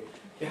front gate.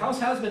 The house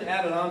has been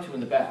added on to in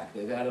the back.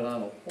 They've added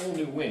on a whole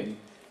new wing.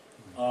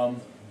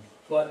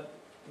 But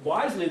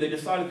wisely, they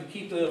decided to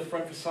keep the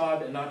front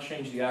facade and not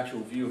change the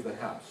actual view of the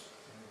house.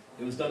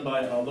 It was done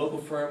by a local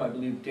firm, I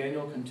believe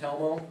Daniel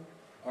Contelmo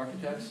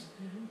Architects,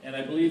 and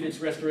I believe its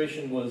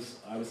restoration was,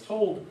 I was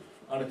told,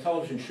 on a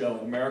television show,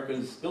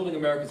 Building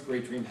America's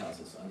Great Dream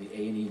Houses on the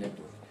A&E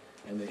network,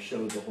 and they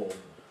showed the whole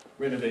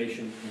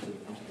renovation into the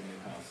new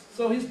house.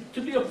 So he's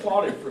to be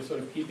applauded for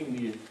sort of keeping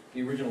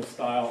the original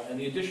style, and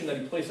the addition that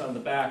he placed on the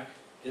back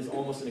is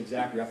almost an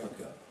exact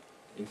replica,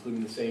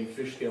 including the same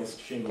fish scale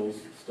shingles,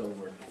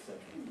 stonework, etc.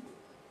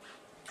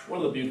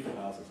 One of the beautiful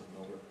houses of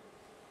Millbrook.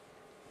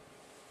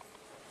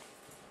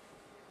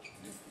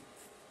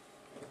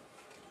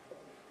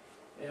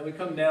 And we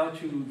come now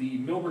to the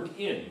Millbrook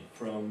Inn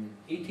from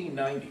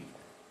 1890.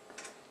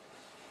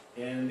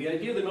 And the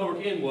idea of the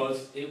Millbrook Inn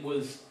was, it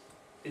was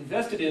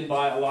invested in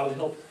by a lot of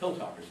the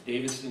hilltoppers,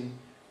 Davison,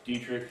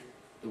 Dietrich,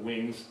 the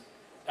Wings,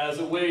 as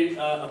a way,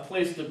 a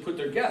place to put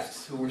their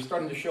guests who were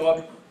starting to show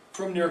up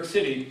from New York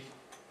City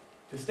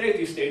to stay at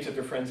these estates at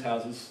their friends'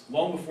 houses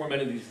long before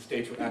many of these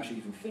estates were actually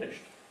even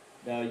finished.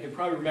 Now, you can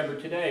probably remember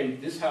today,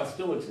 this house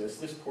still exists,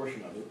 this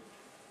portion of it,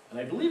 and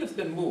I believe it's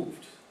been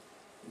moved.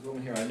 There's a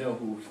woman here I know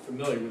who's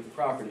familiar with the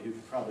property who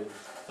could probably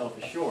tell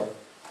for sure.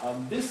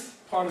 This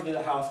part of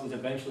the house was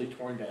eventually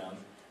torn down.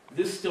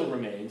 This still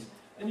remains,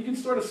 and you can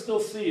sort of still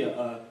see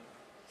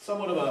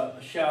somewhat of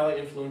a chalet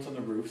influence on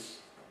the roofs,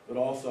 but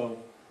also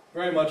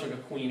very much like a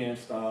Queen Anne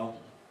style,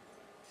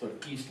 sort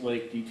of East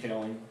Lake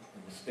detailing,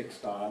 and the stick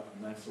style,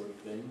 and that sort of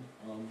thing.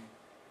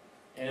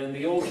 And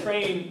the old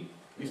train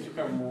used to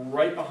come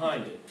right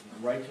behind it,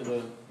 right to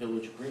the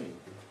village green.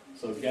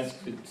 So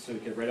guests could sort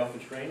of get right off the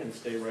train and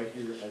stay right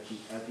here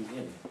at the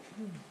inn.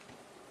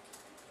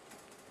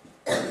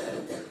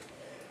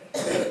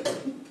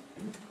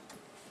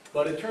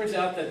 But it turns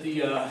out that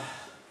the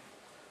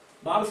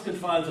modest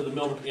confines of the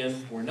Millbrook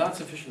Inn were not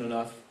sufficient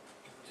enough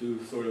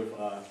to sort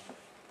of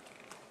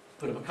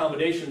put up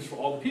accommodations for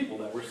all the people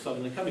that were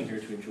suddenly coming here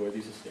to enjoy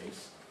these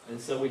estates. And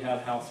so we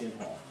have Halcyon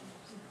Hall,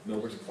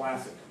 Millbrook's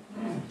classic,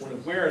 one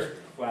of Ware's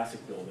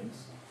classic buildings.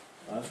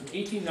 It's from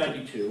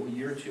 1892, a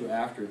year or two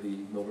after the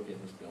Millbrook Inn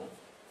was built.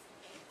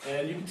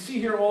 And you can see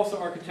here also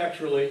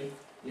architecturally,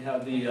 you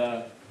have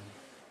the,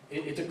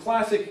 it's a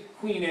classic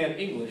Queen Anne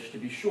English to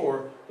be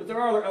sure, but there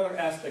are other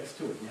aspects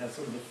to it. You have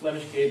sort of the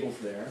Flemish gables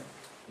there,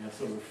 you have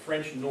sort of a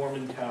French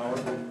Norman tower,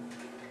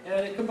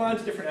 and it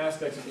combines different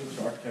aspects of English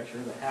architecture,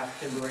 the half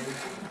timbering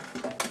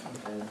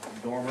and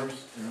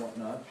dormers and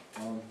whatnot.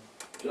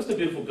 Just a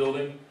beautiful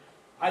building.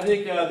 I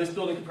think this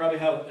building could probably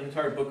have an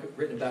entire book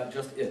written about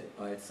just it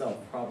by itself,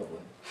 probably.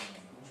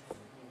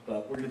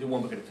 But we're going to do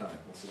one book at a time.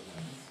 We'll see what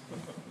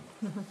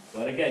happens.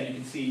 But again, you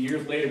can see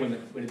years later when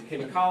it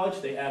became a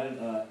college, they added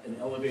an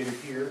elevator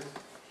here.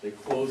 They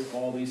closed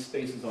all these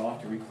spaces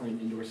off to reclaim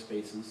indoor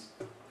spaces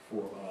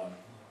for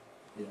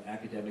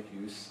academic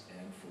use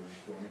and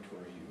for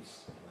dormitory use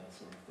and that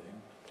sort of thing.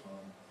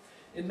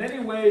 In many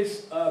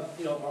ways,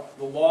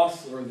 the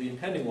loss or the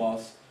impending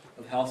loss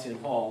of Halcyon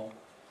Hall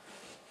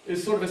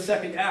is sort of a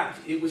second act.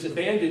 It was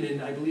abandoned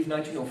in, I believe,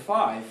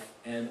 1905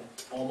 and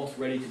almost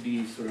ready to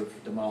be sort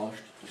of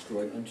demolished,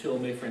 destroyed, until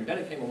Mayfair and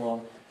Bennett came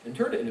along and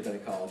turned it into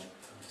Bennett College.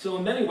 So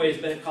in many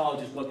ways, Bennett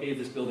College is what gave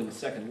this building a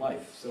second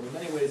life. So in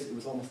many ways, it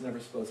was almost never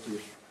supposed to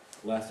have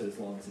lasted as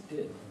long as it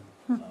did.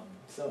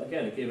 So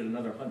again, it gave it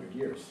another 100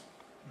 years.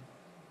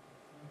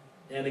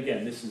 And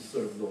again, this is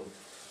sort of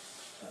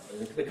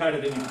the kind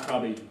of thing you could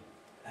probably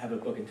have a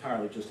book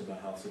entirely just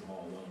about Halcyon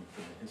Hall alone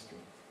for the history.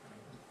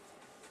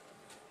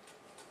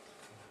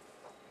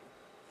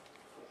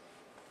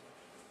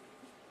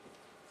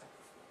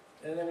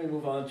 And then we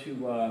move on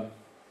to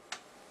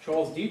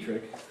Charles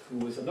Dietrich,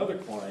 who was another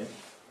client.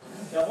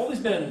 Now, all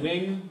these men,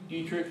 Wing,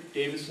 Dietrich,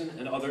 Davison,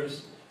 and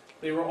others,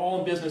 they were all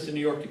in business in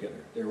New York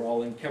together. They were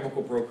all in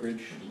chemical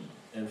brokerage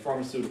and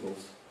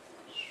pharmaceuticals.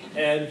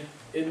 And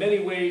in many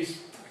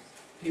ways,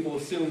 people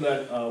assume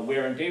that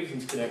Ware and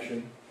Davison's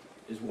connection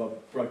is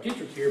what brought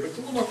Dietrich here, but it's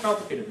a little more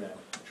complicated than that.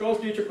 Charles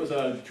Dietrich was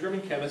a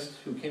German chemist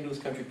who came to this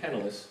country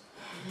penniless,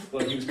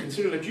 but he was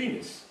considered a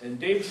genius. And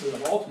Davison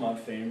of Altamont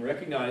fame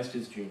recognized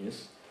his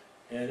genius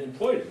and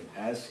employed him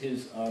as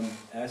his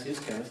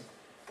chemist.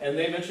 And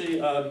they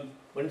eventually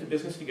went into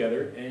business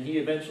together, and he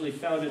eventually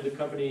founded the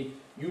company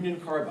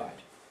Union Carbide.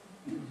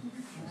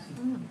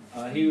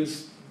 He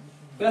was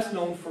best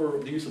known for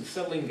the use of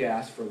acetylene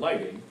gas for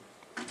lighting,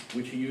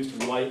 which he used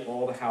to light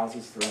all the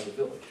houses throughout the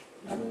village.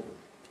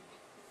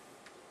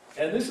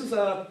 And this is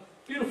a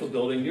beautiful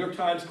building. New York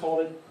Times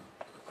called it,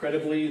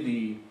 credibly,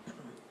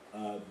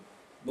 the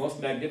most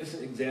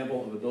magnificent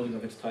example of a building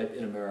of its type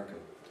in America.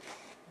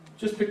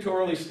 Just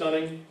pictorially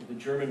stunning, the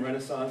German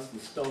Renaissance, the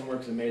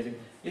stonework is amazing.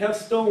 You have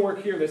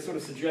stonework here that sort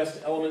of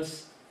suggests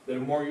elements that are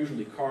more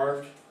usually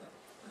carved,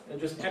 and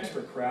just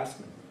expert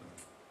craftsmen.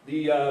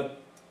 The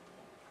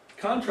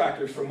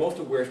contractors for most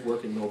of Ware's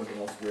work in Millbrook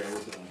and elsewhere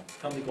was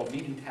a company called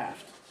Mead and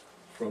Taft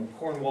from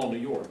Cornwall, New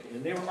York,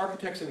 and they were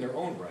architects in their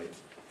own right.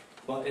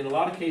 But in a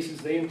lot of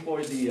cases, they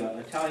employed the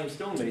Italian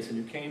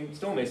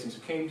stonemasons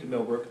who came to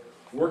Millbrook,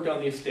 worked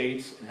on the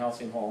estates in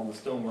Halcyon Hall and the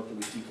stonework that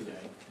we see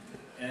today.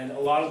 And a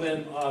lot of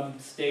them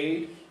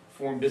stayed,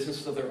 formed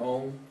businesses of their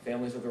own,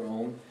 families of their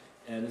own,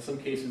 and in some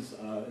cases,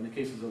 in the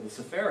cases of the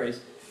Safaris,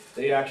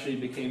 they actually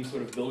became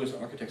sort of builders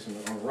and architects in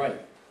their own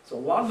right. So a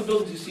lot of the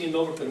buildings you see in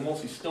Millbrook that are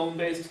mostly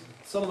stone-based,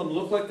 some of them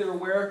look like they were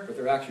Ware, but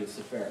they're actually a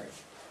Safari.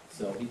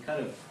 So he kind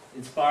of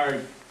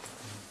inspired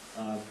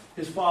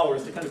his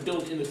followers to kind of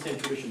build in the same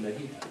tradition that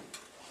he had.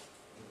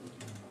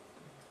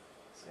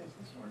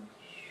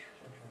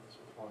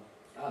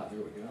 Ah,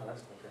 there we go.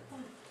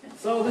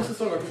 So this is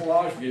sort of a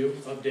collage view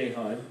of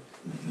Daheim,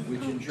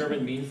 which in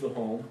German means the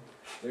home.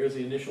 There's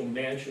the initial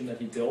mansion that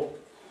he built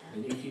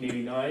in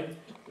 1889.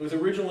 It was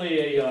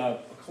originally a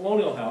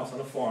colonial house on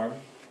a farm,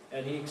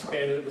 and he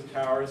expanded it with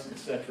towers,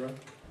 etc.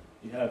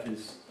 You have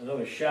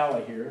another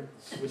chalet here,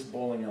 Swiss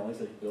bowling alleys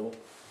that he built,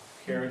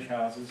 carriage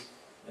houses.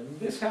 And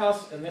this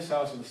house and this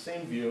house are the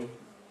same view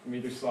from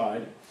either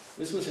side.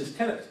 This was his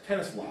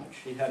tennis lodge.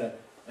 He had a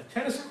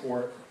tennis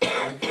court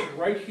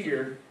right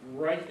here,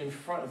 right in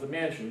front of the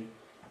mansion,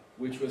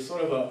 which was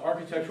sort of an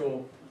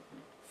architectural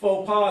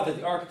faux pas that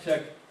the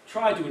architect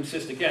tried to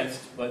insist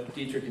against, but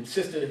Dietrich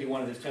insisted if he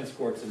wanted his tennis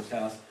courts in his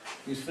house.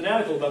 He was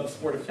fanatical about the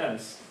sport of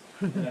tennis,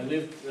 and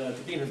lived to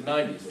be in his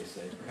 90s, they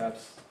say.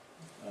 Perhaps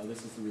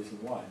this is the reason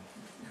why.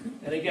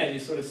 And again, you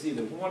sort of see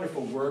the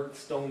wonderful work,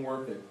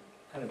 stonework, that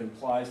kind of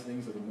implies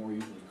things that are more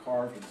usually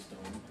carved in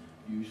stone,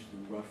 usually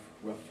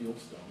rough field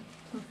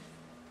stone.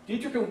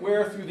 Dietrich and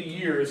Ware, through the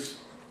years,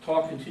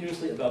 talked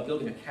continuously about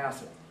building a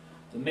castle.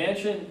 The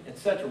mansion,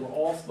 etc., were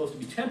all supposed to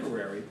be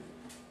temporary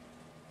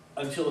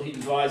until he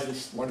devised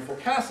this wonderful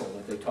castle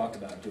that they talked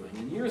about doing.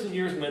 And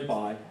years went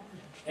by,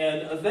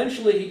 and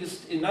eventually,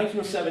 in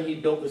 1907, he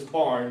built this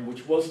barn,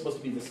 which was supposed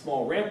to be the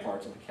small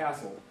ramparts of the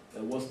castle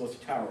that was supposed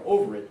to tower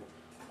over it,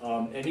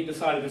 and he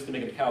decided just to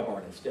make it a cow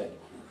barn instead.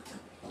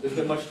 There's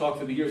been much talk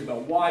through the years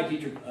about why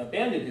Dietrich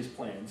abandoned his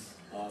plans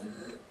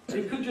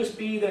It could just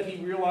be that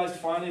he realized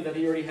finally that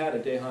he already had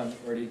at Dahan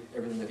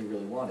everything that he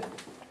really wanted.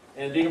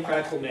 And being a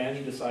practical man,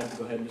 he decided to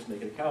go ahead and just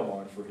make it a cow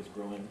barn for his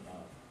growing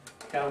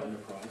cow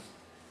enterprise.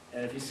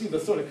 And if you see the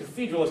sort of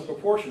cathedralist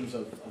proportions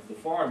of the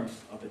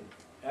farms up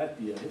at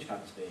the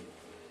Hitchcock estate,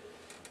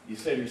 you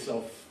say to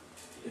yourself,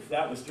 if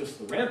that was just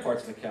the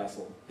ramparts of the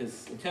castle,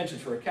 his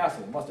intentions for a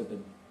castle must have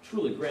been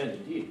truly grand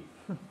indeed.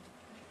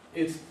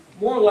 It's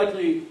more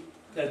likely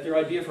that their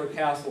idea for a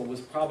castle was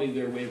probably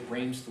their way of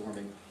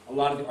brainstorming a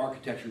lot of the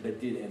architecture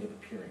that did end up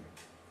appearing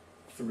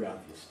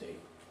throughout the estate.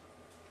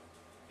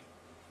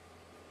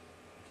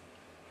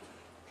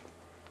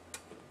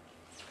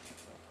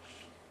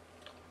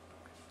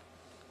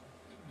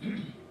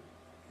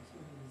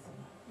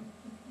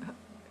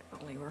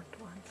 Only worked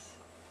once.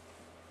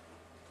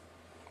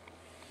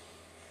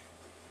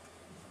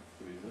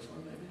 Should we do this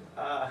one maybe?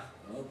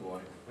 Oh boy.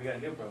 We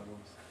got new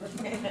problems.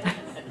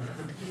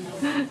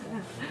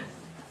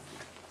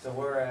 So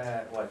we're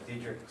at, what,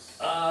 Dietrich's?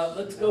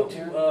 Let's go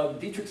to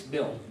Dietrich's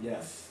Mill,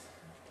 yes.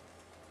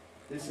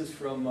 This is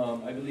from,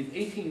 I believe,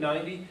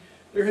 1890.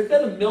 There had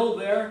been a mill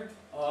there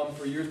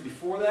for years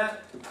before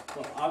that,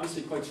 but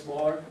obviously quite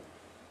smaller.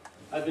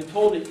 I've been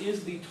told it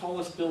is the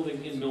tallest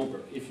building in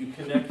Millbrook. If you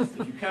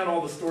count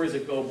all the stories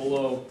that go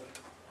below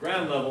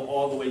ground level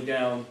all the way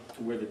down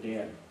to where the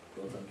dam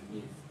goes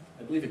underneath.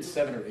 I believe it's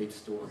 7 or 8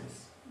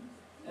 stories.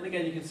 And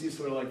again, you can see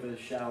sort of like the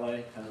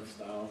chalet kind of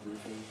style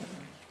roofing.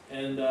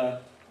 And a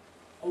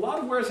lot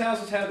of Ware's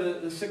houses have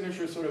the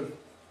signature sort of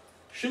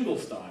shingle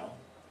style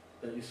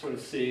that you sort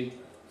of see,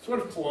 sort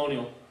of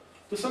colonial.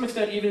 To some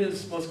extent, even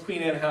his most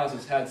Queen Anne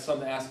houses had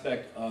some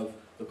aspect of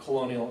the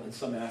colonial and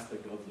some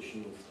aspect of the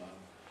shingle style.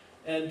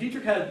 And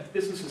Dietrich had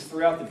businesses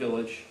throughout the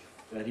village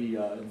that he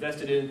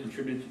invested in,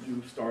 contributed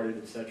to, started,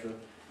 etc.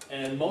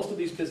 And most of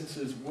these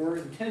businesses were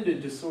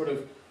intended to sort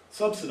of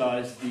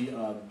subsidize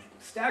the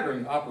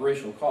staggering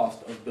operational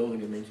cost of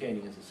building and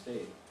maintaining his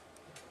estate.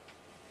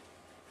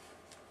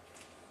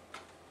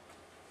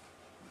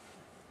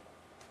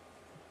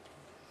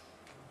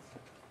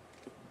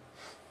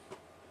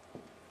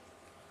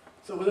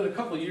 So within a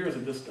couple of years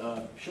of just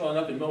showing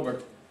up in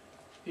Millbrook,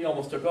 he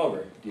almost took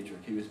over Dietrich.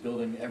 He was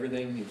building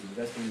everything, he was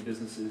investing in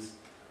businesses,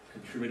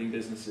 contributing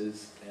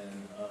businesses,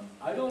 and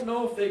I don't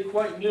know if they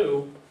quite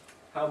knew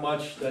how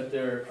much that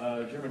their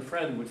German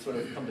friend would sort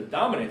of come to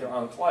dominate their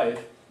enclave,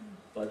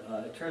 but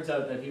it turns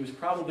out that he was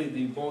probably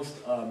the most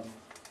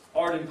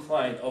ardent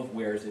client of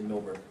Ware's in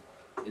Millbrook.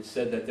 It's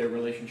said that their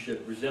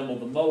relationship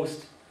resembled the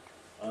most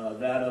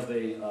that of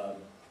a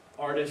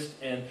artist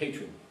and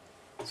patron,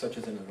 such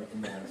as in the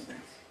Renaissance.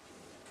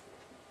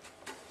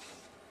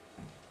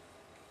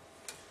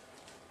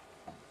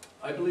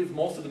 I believe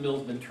most of the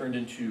mill's been turned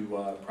into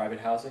private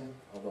housing,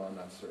 although I'm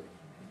not certain.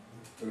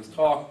 There was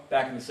talk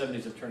back in the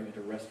 70s of turning it into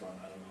a restaurant.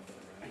 I don't know if that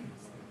ever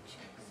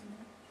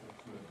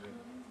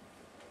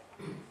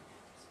happened.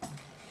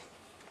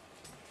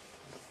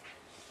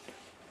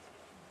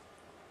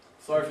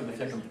 Sorry for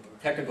the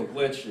technical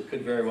glitch. It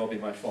could very well be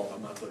my fault.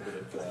 I'm not so good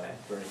at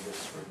burning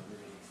this.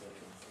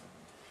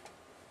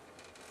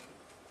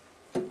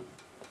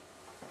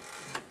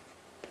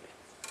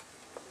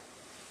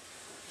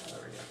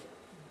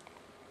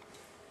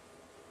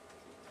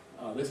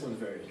 This one's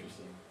very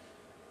interesting.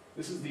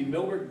 This is the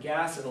Millbrook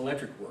Gas and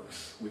Electric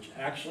Works, which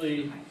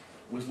actually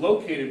was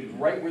located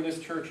right where this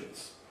church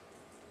is.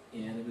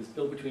 And it was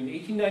built between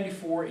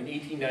 1894 and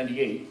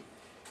 1898.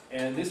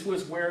 And this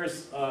was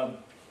Ware's,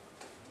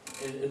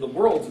 in the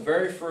world's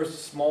very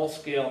first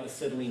small-scale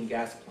acetylene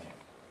gas plant.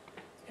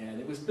 And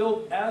it was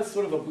built as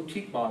sort of a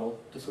boutique model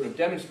to sort of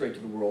demonstrate to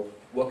the world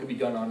what could be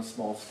done on a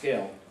small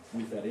scale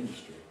with that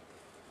industry.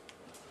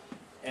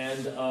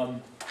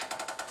 And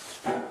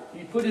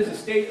he put his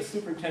estate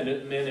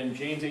superintendent, a man named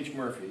James H.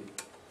 Murphy,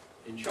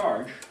 in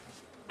charge.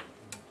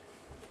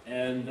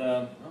 And,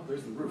 oh,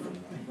 there's the roof.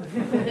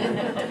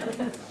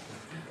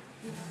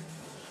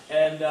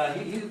 And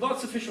he thought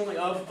sufficiently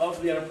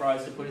of the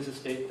enterprise to put his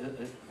estate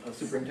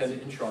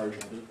superintendent in charge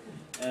of it.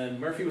 And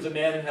Murphy was a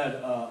man who had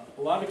a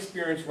lot of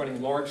experience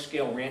running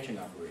large-scale ranching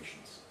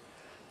operations.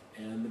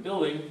 And the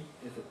building,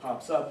 if it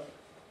pops up,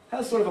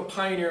 has sort of a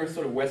pioneer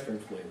sort of Western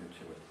flavor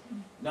to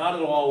it. Not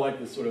at all like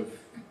the sort of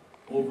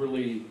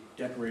overly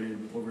decorated,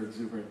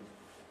 over-exuberant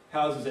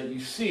houses that you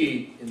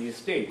see in the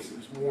estates. It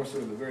was more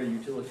sort of a very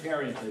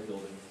utilitarian type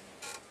building.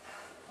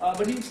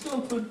 But he still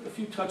included a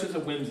few touches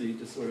of whimsy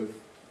to sort of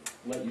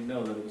let you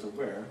know that it was a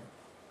Ware.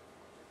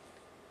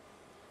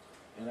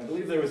 And I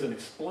believe there was an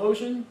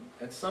explosion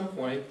at some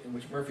point in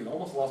which Murphy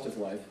almost lost his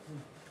life.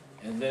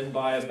 And then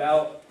by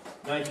about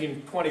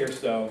 1920 or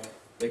so,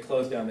 they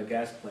closed down the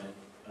gas plant.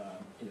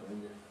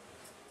 And the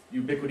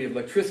ubiquity of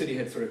electricity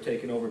had sort of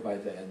taken over by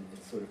then and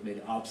sort of made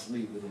it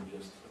obsolete within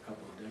just a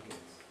couple of decades.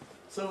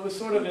 So it was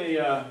sort of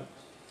a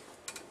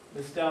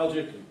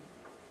nostalgic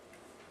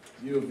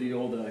view of the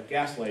old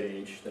gaslight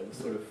age that was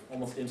sort of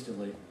almost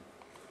instantly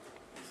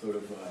sort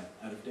of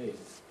out of date.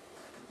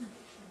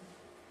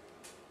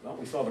 Well,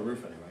 we saw the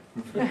roof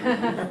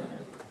anyway.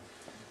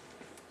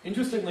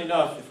 Interestingly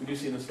enough, if we do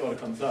see this photo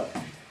comes up,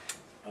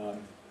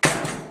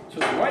 To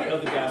the right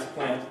of the gas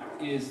plant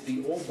is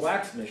the old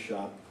blacksmith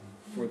shop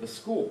for the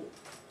school,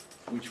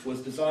 which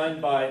was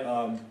designed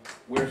by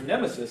Ware's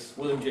nemesis,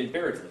 William J.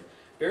 Beardsley.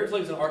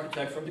 Beardsley is an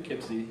architect from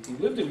Poughkeepsie. He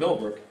lived in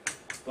Millbrook,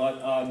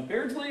 but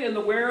Beardsley and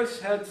the Wares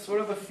had sort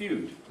of a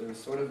feud. There was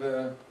sort of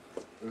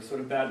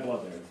bad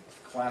blood there,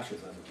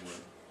 clashes, as it were.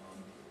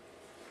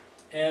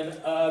 And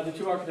the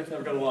two architects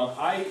never got along.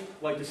 I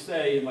like to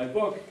say in my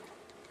book,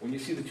 when you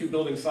see the two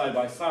buildings side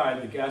by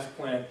side, the gas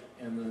plant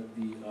and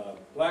the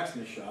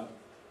blacksmith shop,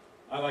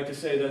 I like to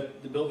say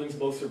that the buildings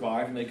both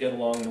survived and they get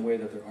along in a way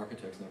that their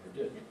architects never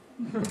did.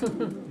 Let's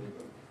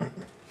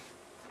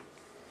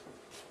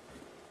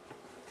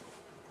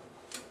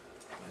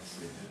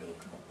see if it'll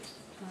come up this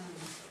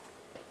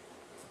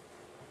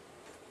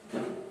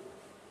time.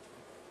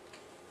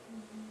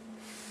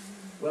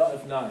 Well,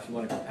 if not, if you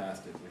want to go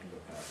past it, we can go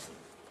past it.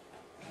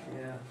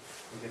 Yeah,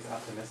 it gets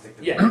optimistic.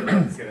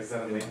 Yeah. It's gonna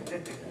suddenly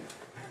fix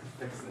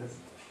this.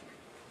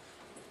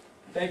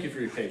 Thank you for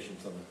your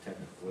patience on the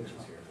technical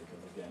glitches here,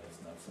 because again, it's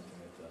not something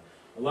that,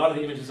 a lot of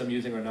the images I'm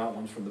using are not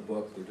ones from the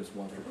book, they're just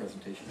ones for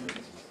presentation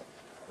purposes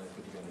that I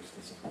put together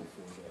specifically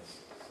for this,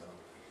 so.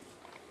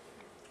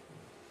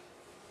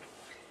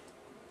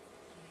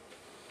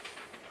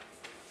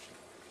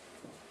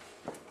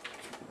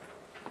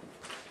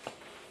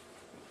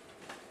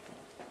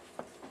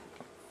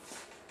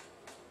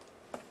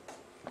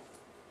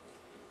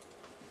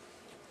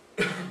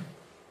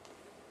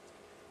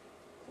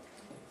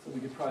 So we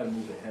could probably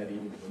move ahead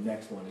even to the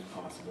next one if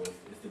possible,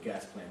 if the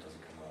gas plant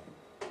doesn't come up.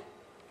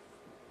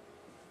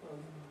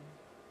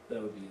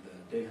 That would be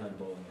the Dayheim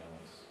bowling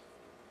alleys.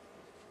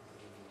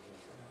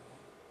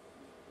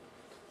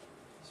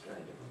 Let's try a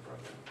different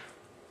program.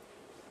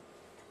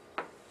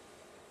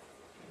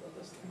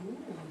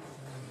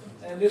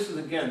 And this is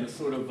again the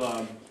sort of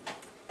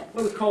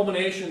one of the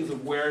culminations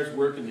of Ware's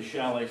work in the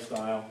chalet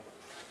style.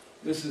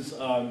 This is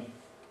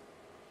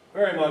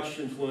very much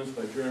influenced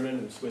by German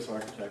and Swiss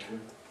architecture.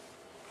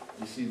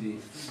 You see the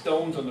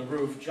stones on the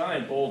roof,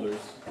 giant boulders,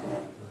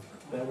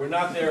 that were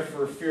not there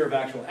for fear of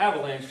actual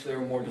avalanche, they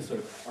were more just sort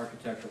of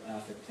architectural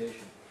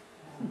affectation.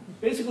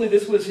 Basically,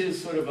 this was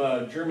his sort of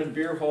a German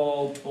beer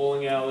hall,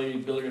 bowling alley,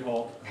 billiard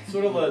hall,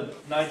 sort of a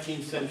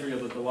 19th century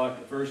of a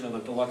deluxe version of a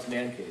deluxe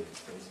man cave,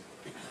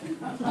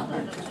 basically.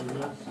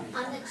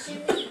 On the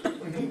chimney,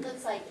 it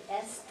looks like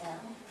SL.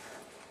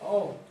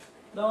 Oh,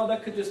 no,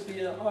 that could just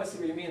be oh, I see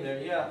what you mean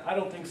there. Yeah, I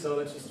don't think so.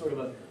 That's just sort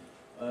of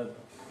a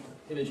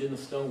image in the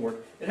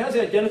stonework. It has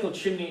the identical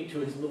chimney to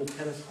his little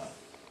tennis hut.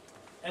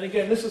 And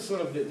again, this is sort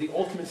of the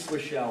ultimate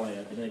Swiss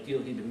chalet, an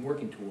ideal he'd been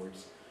working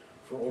towards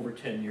for over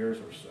 10 years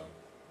or so.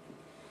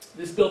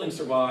 This building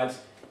survives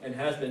and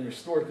has been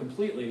restored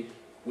completely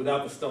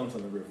without the stones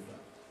on the roof.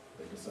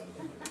 They decided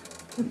that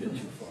might go a bit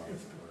too far,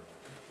 as it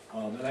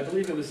were. And I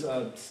believe it was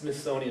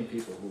Smithsonian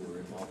people who were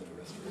involved in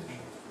the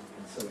restoration.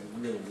 And so it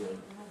really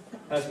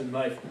has been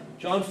nice.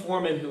 John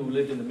Foreman, who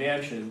lived in the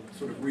mansion,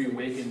 sort of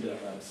reawakened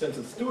a sense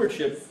of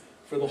stewardship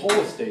for the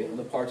whole estate on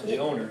the parts of the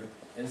owner.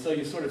 And so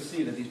you sort of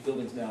see that these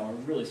buildings now are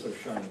really sort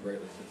of shining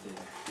brightly.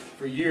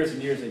 For years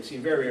and years, they've seen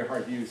very, very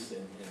hard use,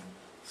 and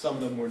some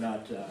of them were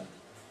not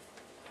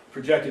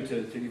projected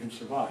to even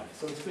survive.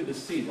 So it's good to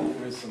see that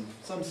there is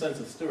some sense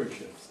of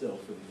stewardship still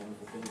for these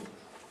wonderful buildings.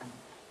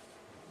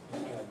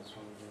 Let's try this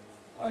one again.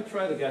 I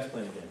try the gas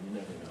plant again, you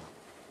never know.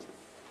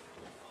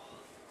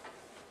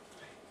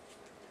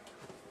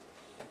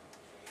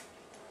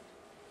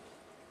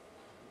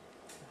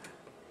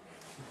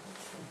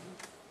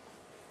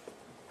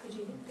 Did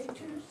you get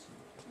pictures?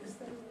 Is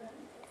that right?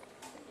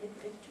 Get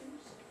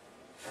pictures?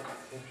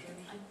 Pictures?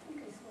 I think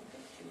I saw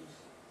pictures.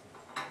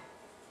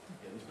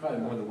 Yeah, there's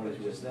probably more than one or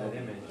two. Just that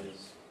image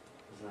is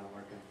not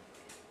working.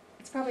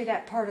 It's probably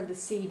that part of the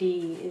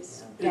CD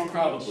is It's damaged.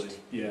 probably,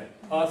 yeah.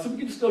 So we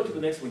can just go to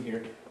the next one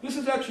here. This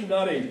is actually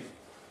not a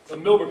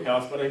Millbrook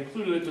house, but I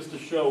included it just to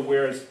show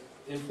Ware's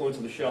influence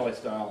of the chalet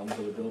style on these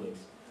other buildings.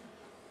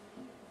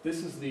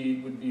 This is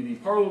would be the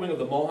parlor wing of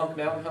the Mohonk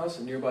Mountain House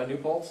in nearby New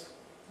Paltz,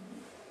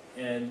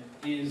 and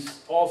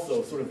is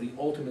also sort of the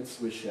ultimate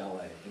Swiss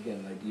chalet. Again,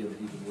 an idea that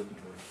he's been working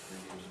towards for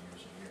years and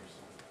years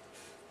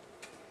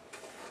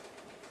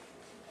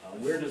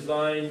and years. Ware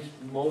designed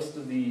most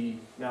of the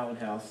mountain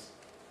house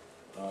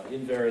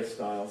in various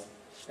styles.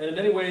 And in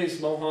many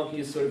ways, Mohonk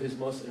is sort of his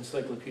most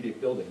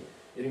encyclopedic building.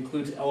 It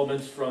includes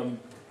elements from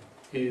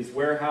his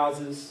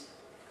warehouses,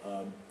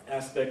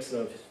 aspects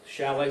of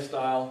chalet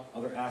style,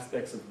 other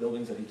aspects of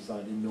buildings that he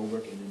designed in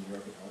Millbrook and in New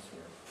York and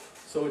elsewhere.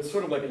 So it's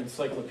sort of like an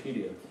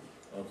encyclopedia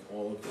of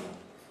all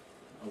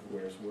of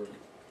Ware's work.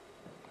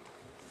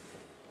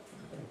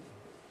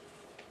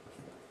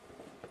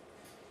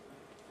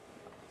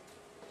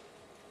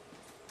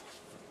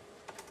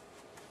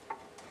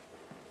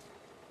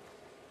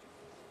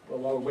 Well,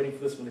 while we're waiting for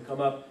this one to come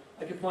up,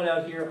 I can point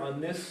out here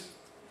on this,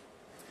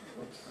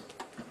 oops,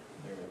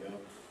 there we go.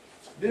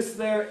 This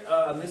there,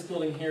 on this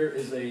building here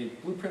is a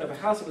blueprint of a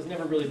house that was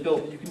never really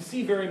built. You can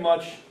see very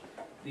much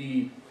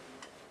the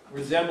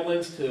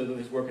resemblance to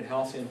his work at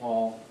Halcyon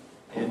Hall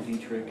and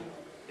Dietrich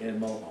and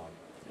Mohonk.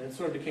 And it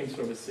sort of became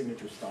sort of a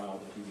signature style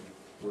that he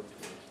would work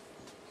towards.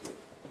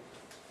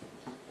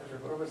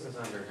 Where was this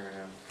under here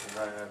now? 'Cause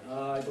I have,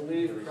 I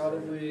believe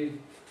probably,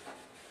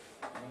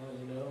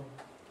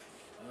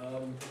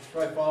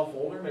 try file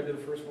folder, maybe the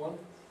first one.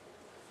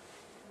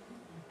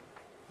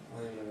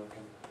 where are you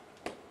looking?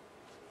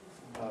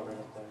 Oh, right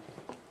up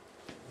there.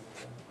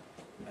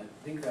 I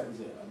think that was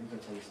it. I think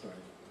that's how we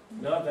started.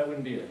 No, that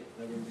wouldn't be it.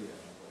 That wouldn't be it.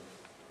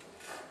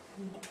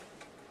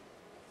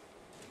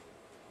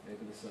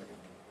 Maybe the second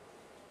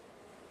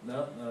one.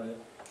 No, not it.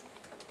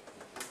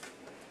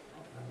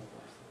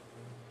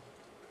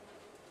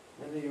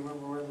 Linda, you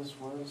remember where this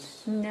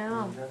was?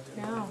 No, When you got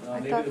there? no. I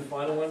Maybe thought, the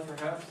final one,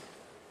 perhaps?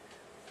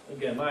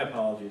 Again, my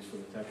apologies for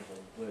the technical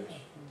glitch.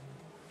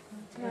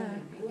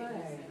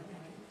 Why?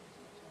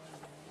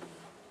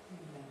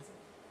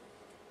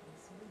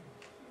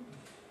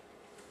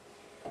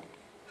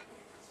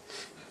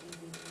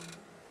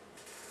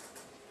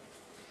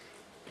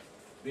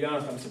 To be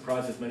honest, I'm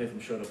surprised as many of them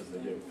showed up as they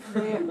do.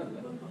 where,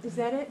 is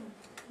that it?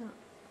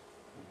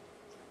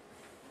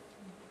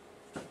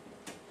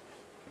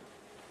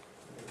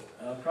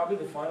 Probably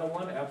the final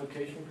one,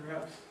 application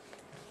perhaps?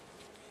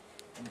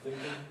 I'm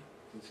thinking,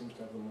 it seems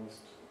to have the most.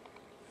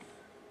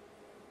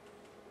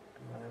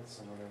 No, that's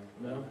some other.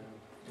 No?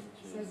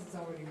 It says it's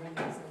already running,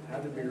 so. How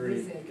did we Is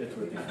already it? get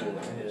to it We don't before?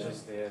 know. It's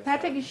just the.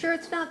 Patrick, you sure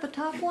it's not the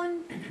top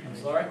one? I'm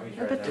sorry? We At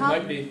tried the that. It top?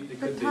 might be, it The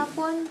could be. top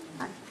one?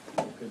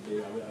 It could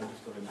be, I'll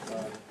just go ahead and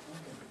try.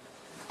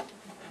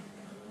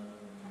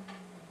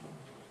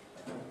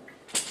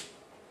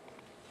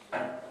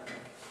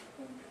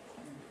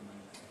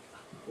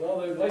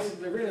 Well, the license,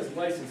 the arena's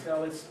licensed, now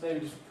let's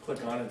maybe just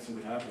click on it and see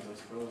what happens, I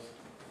suppose.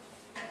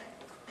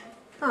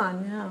 Oh,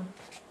 no.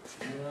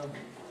 Yeah.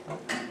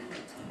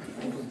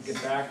 We'll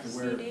get back to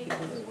where CD.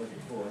 it was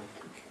before.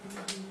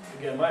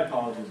 Again, my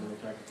apologies on the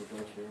technical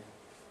glitch here.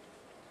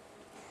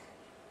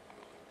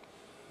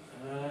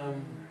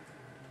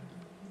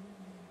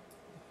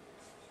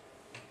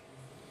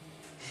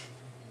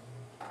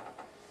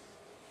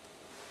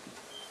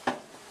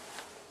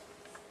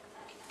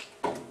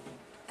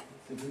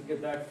 Did we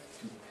get back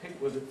to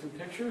was it through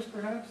pictures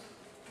perhaps?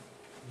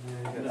 Yeah,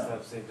 you got No.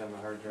 stuff saved on the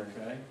hard drive.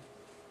 Okay.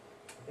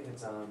 I think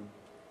it's on.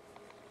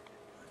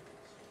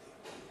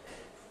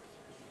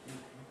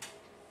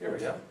 Here we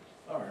go.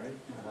 All right.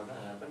 How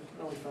that happened.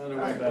 Now we found our way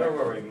Alright, back. where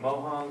were we?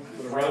 Mohonk?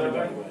 To the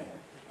roundabout way.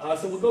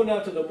 So we'll go now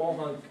to the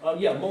Mohonk,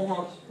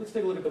 Mohonk, let's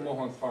take a look at the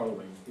Mohonk parlor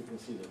wing. You can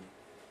see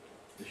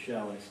the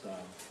chalet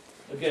style.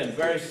 Again,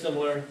 very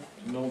similar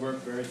to Millbrook,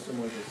 very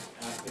similar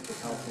to aspect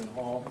of House and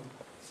Hall,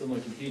 similar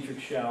to Dietrich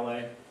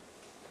Chalet.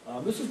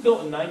 This was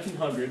built in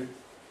 1900,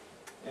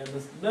 and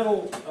this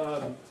metal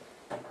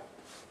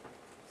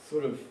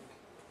sort of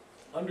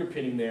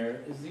underpinning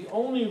there is the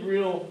only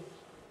real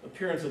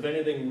appearance of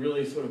anything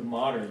really sort of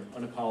modern,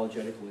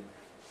 unapologetically,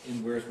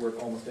 in Ware's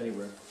work almost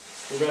anywhere.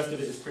 The rest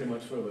of it is pretty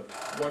much sort of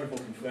a wonderful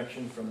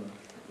confection from the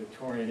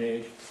Victorian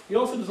age. He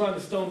also designed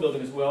the stone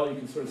building as well. You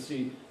can sort of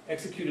see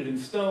executed in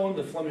stone,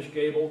 the Flemish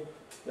gable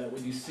that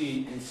what you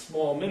see in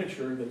small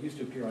miniature that used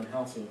to appear on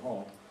House and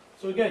Hall.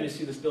 So again, you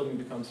see this building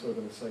become sort of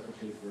an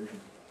encyclopedic version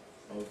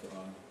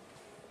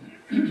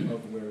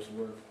of Ware's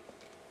work.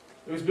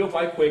 It was built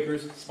by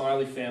Quakers,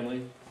 Smiley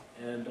family,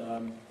 and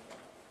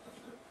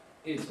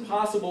it's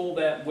possible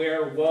that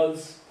Ware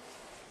was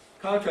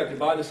contracted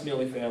by the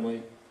Smiley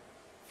family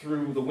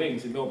through the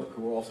Wings in Millbrook,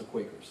 who were also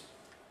Quakers.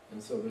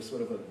 And so there's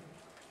sort of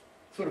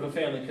a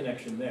family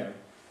connection there.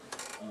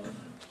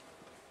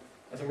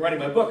 As I'm writing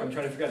my book, I'm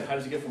trying to figure out how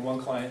does it get from one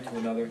client to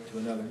another to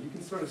another. You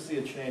can sort of see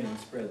a chain and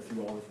spread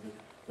through all of the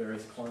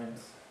various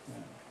clients.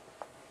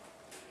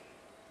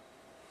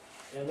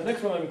 And the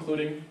next one I'm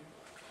including,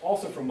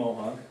 also from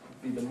Mohonk,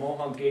 would be the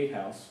Mohonk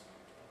Gatehouse,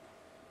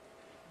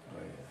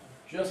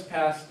 just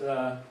past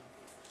the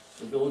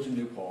village of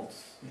New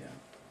Paltz.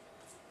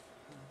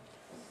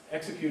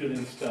 Executed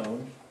in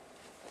stone.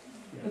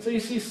 And so you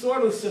see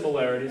sort of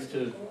similarities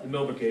to the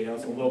Millbrook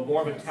Gatehouse, although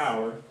more of a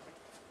tower,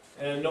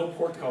 and no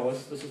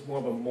portcullis. This is more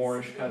of a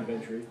Moorish kind of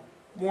entry.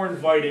 More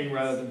inviting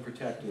rather than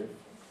protective.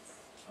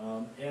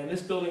 And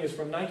this building is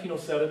from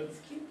 1907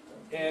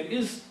 and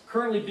is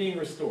currently being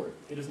restored.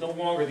 It is no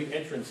longer the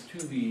entrance to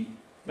the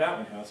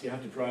Mountain House. You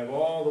have to drive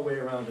all the way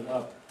around and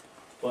up.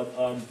 But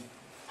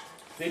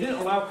they didn't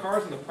allow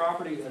cars on the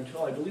property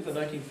until I believe the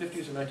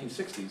 1950s or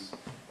 1960s.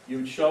 You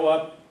would show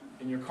up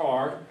in your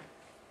car,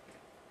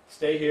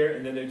 stay here,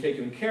 and then they'd take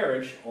you in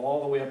carriage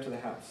all the way up to the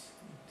house.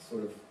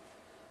 Sort of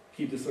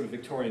keep this sort of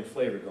Victorian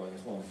flavor going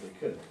as long as they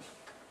could.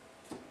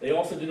 They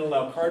also didn't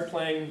allow card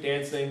playing,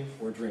 dancing,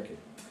 or drinking.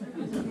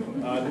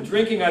 The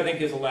drinking, I think,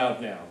 is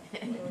allowed now.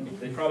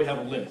 They probably have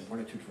a limit, 1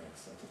 or 2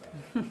 drinks, that's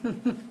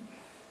about it.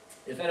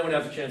 If anyone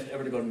has a chance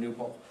ever to go to New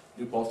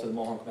Paltz to the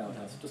Mohonk Mountain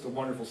House, just a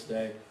wonderful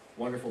stay,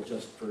 wonderful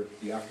just for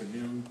the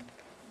afternoon,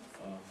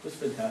 just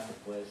a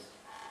fantastic place.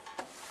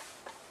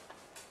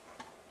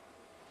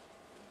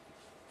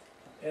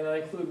 And I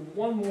include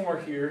one more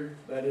here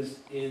that is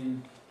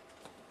in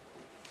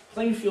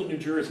Plainfield, New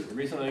Jersey. The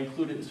reason I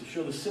include it is to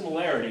show the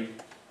similarity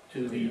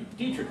to the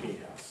Dietrich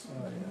Gatehouse.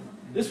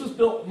 This was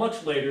built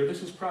much later.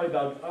 This was probably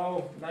about,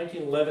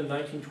 1911,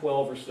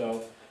 1912 or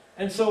so.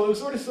 And so it was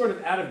sort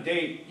of out of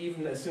date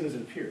even as soon as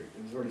it appeared.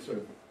 It was already sort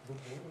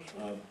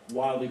of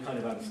wildly kind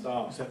of out of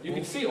style. You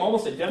can see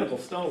almost identical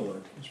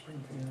stonework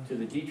to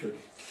the Dietrich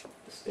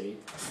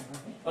estate.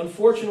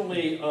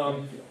 Unfortunately,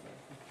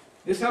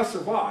 this house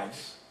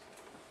survives,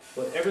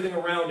 but everything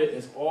around it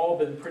has all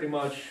been pretty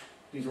much,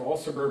 these are all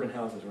suburban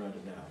houses around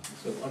it now,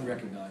 so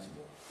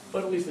unrecognizable.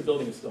 But at least the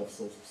building itself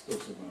still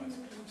survives.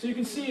 So you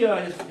can see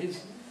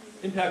his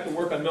impact of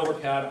work on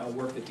Millbrook had on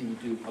work that he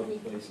would do other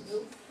places.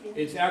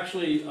 It's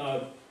actually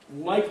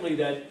likely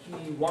that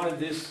he wanted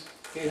this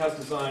gatehouse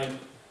design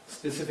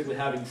specifically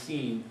having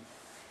seen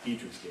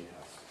Dietrich's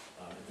gatehouse.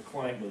 The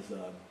client was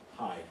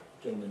Hyde,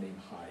 a gentleman named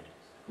Hyde,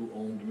 who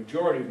owned the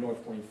majority of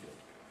North Plainfield.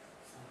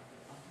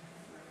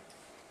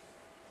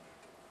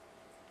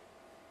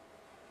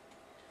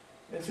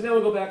 And so now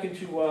we'll go back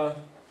into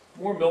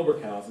more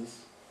Millbrook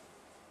houses.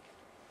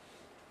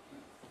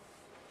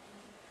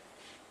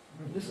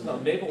 This is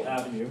on Maple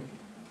Avenue.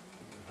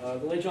 The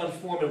late John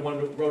Foreman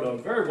wrote a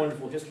very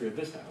wonderful history of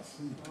this house.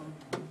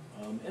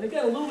 And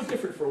again, a little bit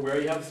different for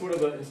Ware. You have sort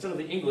of instead of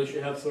the English,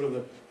 you have sort of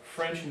the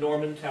French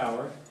Norman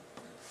tower.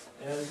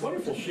 And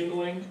wonderful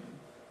shingling,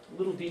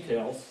 little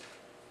details.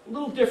 A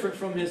little different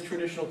from his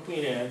traditional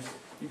Queen Anne's.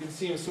 You can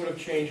see him sort of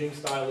changing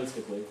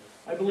stylistically.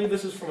 I believe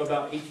this is from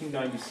about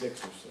 1896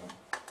 or so.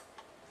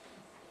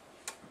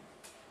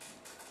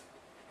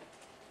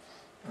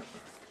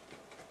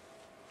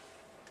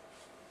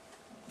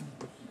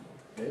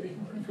 Maybe.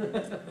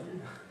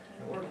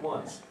 It worked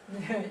once.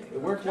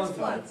 It worked one Just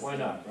time. once. Why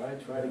not,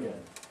 right? Try it again.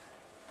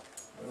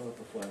 I don't let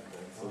the flag go.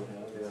 See what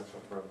happens. Maybe that's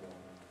what broke it.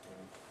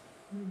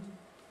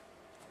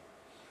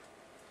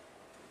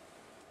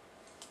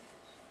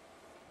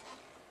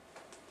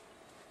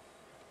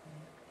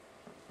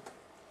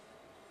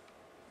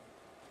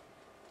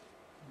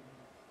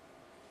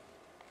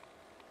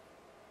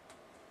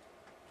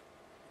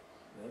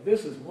 Now,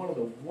 this is one of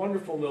the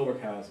wonderful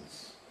Millbrook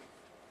houses.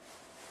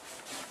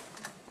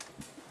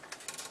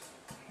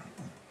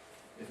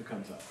 If it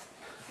comes up.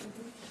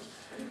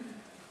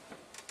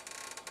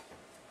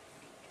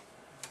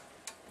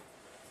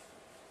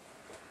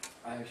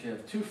 I actually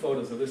have two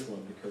photos of this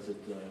one because it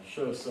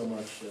shows so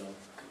much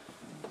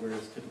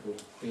Ware's typical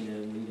Queen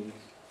Anne meetings.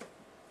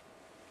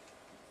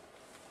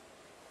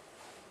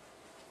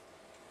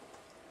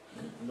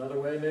 Another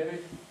way, maybe?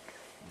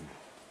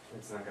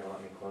 It's not gonna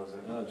let me close it.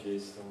 Oh,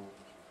 jeez. So-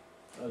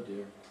 Oh,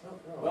 dear. Oh,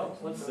 no, Well,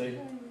 let's see.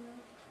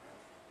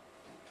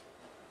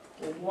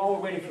 Well, while we're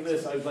waiting for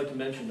this, I'd like to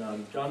mention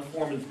John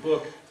Foreman's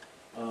book,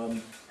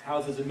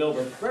 Houses in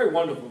Millbrook. Very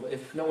wonderful.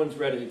 If no one's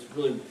read it, it's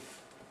really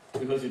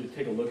behooves you to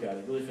take a look at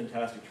it. Really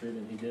fantastic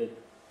treatment he did.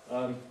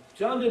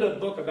 John did a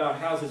book about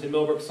houses in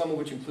Millbrook, some of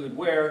which include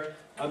Ware.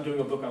 I'm doing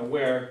a book on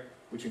Ware,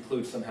 which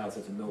includes some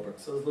houses in Millbrook.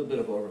 So there's a little bit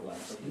of overlap.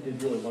 But he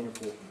did really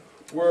wonderful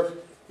work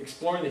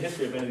exploring the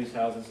history of many of these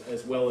houses,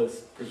 as well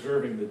as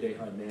preserving the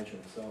Dayheim Mansion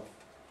itself.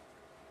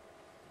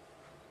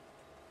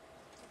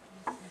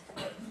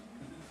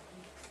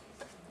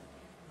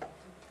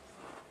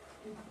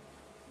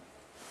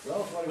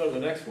 Well, if you want to go to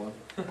the next one,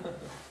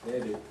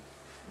 maybe.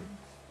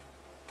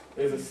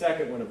 There's a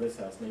second one of this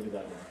house, maybe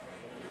that one.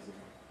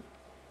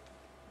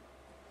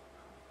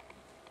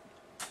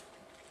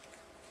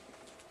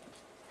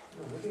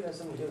 Maybe it has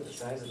something to do with the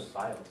size of the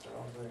files. They're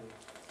all very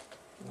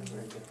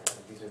different.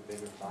 Like, these are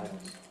bigger files.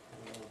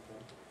 I don't know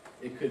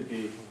if It could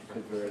be, it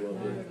could very well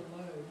Longer be. to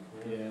load.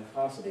 Yeah, The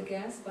possibly.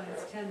 gas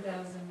line's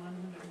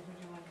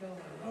 10,151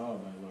 kilohertz. Oh,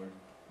 my lord.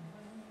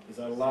 Is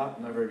that a lot?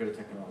 I'm not very good at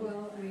technology.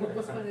 Well, I mean,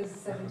 this one is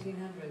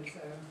 1,700, so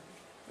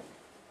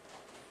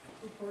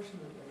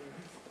proportionately.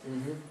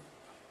 Mm-hmm.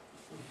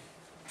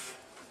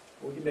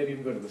 Well, we could maybe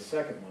even go to the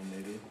second one,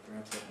 maybe.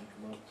 Perhaps that one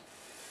come up.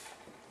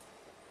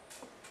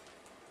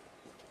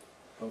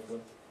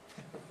 Hopefully.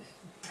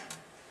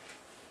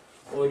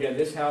 Well, again,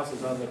 this house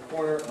is on the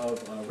corner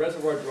of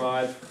Reservoir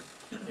Drive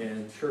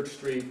and Church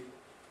Street.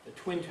 A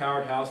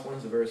twin-towered house. One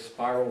has a very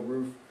spiral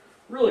roof.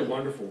 Really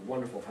wonderful,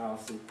 wonderful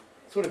house. It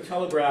sort of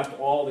telegraphed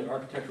all the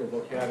architectural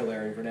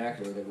vocabulary and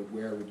vernacular that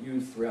Ware would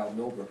use throughout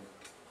Millbrook.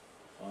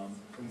 And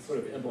sort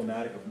of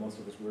emblematic of most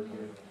of his work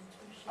here.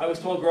 I was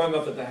told growing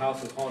up that the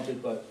house was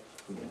haunted, but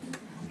who knows?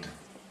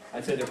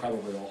 I'd say they're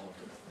probably all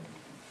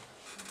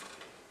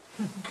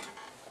haunted.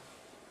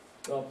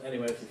 Well,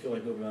 anyway, if you feel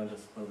like moving on to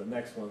one of the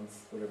next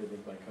ones, whatever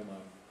things might come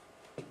up.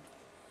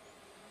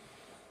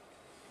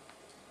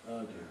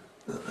 Oh dear.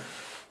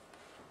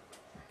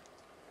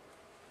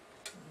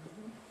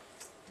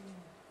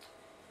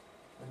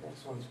 The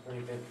next one's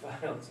pretty big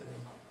file too.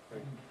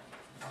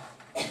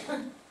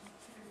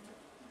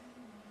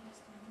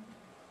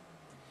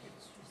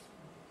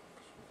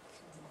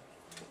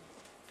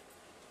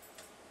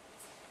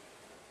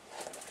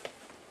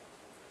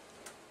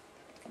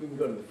 We can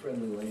go to the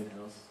Friendly Lane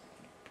house,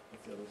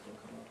 if the others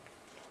don't come up.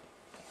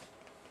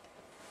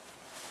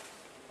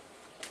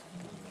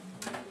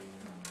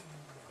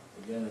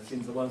 Again, it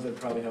seems the ones that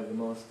probably have the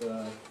most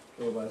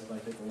kilobytes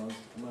might take the longest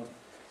to come up.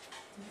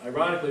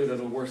 Ironically, they're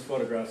the worst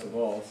photographs of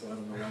all, so I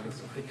don't know why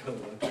this would go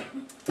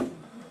with.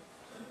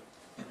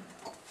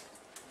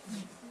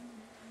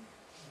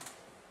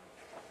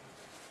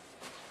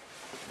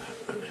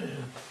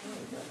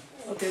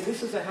 Okay,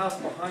 this is a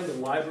house behind the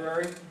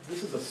library.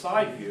 This is a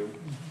side view.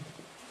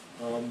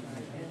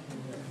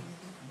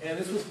 And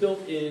this was built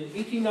in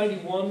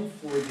 1891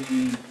 for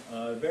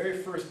the very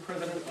first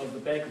president of the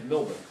Bank of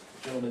Millbrook,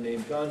 a gentleman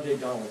named John J.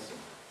 Donaldson.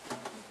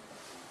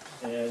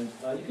 And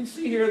you can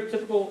see here the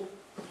typical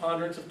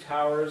preponderance of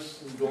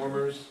towers and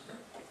dormers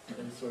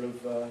and sort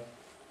of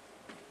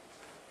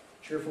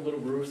cheerful little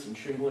roofs and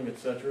shingling,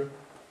 etc.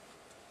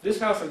 This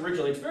house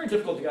originally, it's very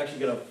difficult to actually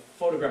get a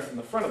photograph from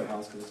the front of the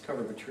house because it's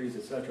covered with trees,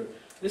 etc.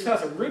 This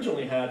house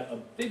originally had a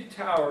big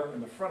tower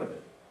in the front of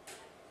it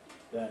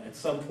that at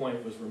some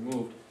point was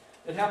removed.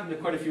 It happened to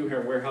quite a few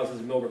warehouses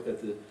in Millbrook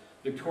that the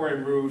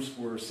Victorian roofs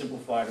were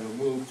simplified and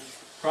removed,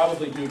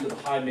 probably due to the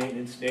high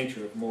maintenance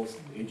nature of most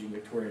aging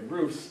Victorian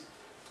roofs.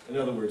 In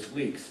other words,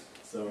 leaks.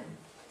 So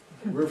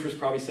roofers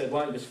probably said,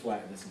 why don't you just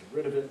flatten this and get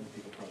rid of it? And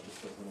people probably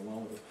just went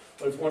along with it.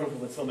 But it's wonderful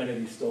that so many of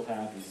these still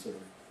have these sort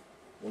of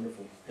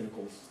wonderful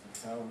pinnacles and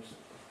towers.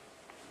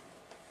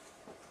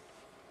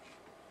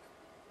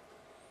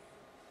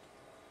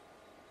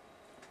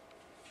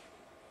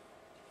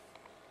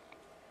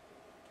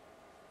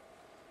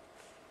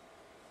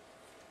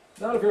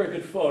 Not a very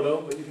good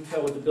photo, but you can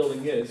tell what the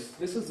building is.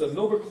 This is the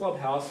Millbrook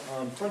Clubhouse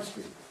on Front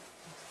Street.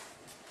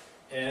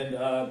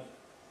 And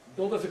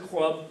built as a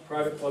club,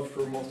 private club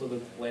for most of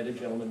the landed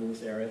gentlemen in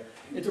this area.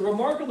 It's a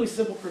remarkably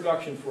simple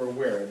production for a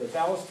Ware. The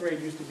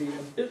balustrade used to be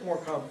a bit more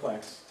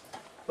complex,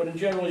 but in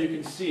general you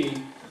can see,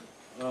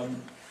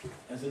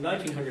 as the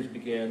 1900s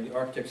began, the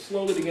architect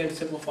slowly began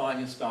simplifying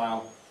his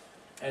style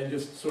and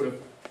just sort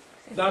of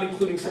not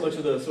including so much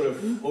of the sort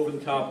of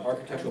over-the-top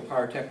architectural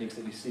pyrotechnics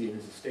that you see in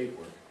his estate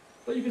work.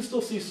 But you can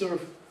still see sort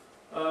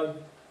of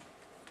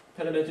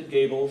penimented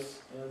gables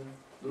and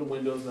little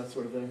windows and that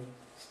sort of thing.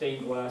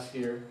 Stained glass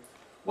here.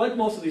 Like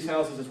most of these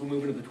houses as we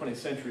move into the 20th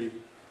century,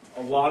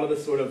 a lot of the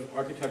sort of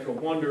architectural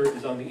wonder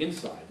is on the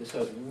inside. This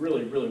has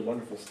really, really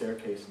wonderful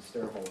staircase and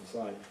stair hall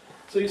inside.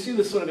 So you see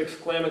this sort of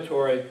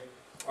exclamatory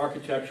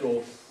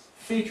architectural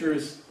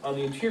features on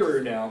the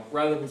interior now,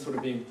 rather than sort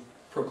of being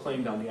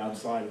proclaimed on the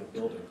outside of the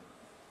building.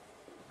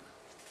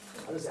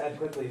 I'll just add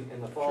quickly, in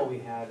the fall we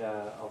had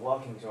a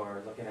walking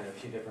tour looking at a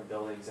few different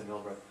buildings in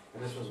Millbrook,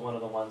 and this was one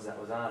of the ones that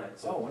was on it.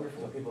 So, Oh,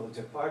 wonderful. so people who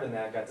took part in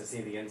that got to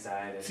see the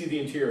inside. And See the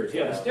interiors.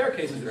 Yeah, the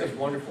staircases are just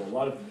wonderful. A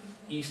lot of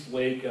East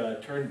Lake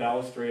turned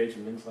balustrades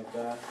and things like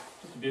that.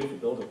 Just a beautiful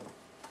building.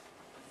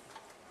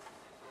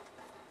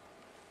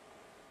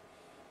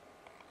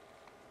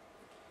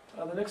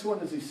 The next one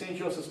is the St.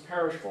 Joseph's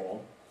Parish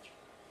Hall,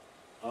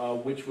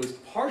 which was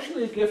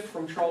partially a gift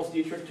from Charles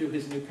Dietrich to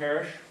his new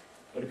parish.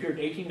 It appeared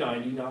in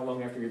 1890, not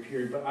long after he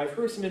appeared. But I've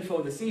heard some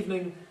info this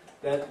evening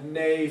that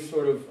may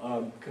sort of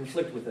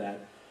conflict with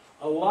that.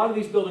 A lot of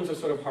these buildings are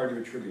sort of hard to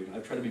attribute.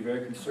 I've tried to be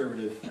very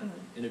conservative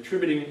in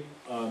attributing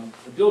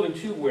the building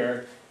to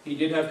Ware. He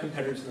did have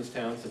competitors in this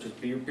town, such as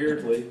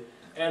Beardsley,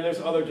 and there's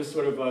other just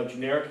sort of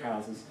generic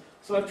houses.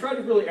 So I've tried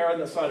to really err on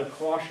the side of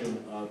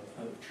caution of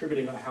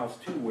attributing a house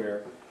to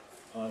Ware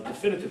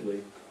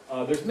definitively.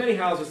 There's many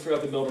houses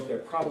throughout the Millbrook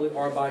that probably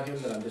are by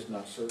him that I'm just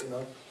not certain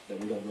of, that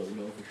we don't really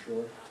know for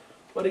sure.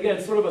 But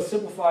again, sort of a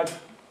simplified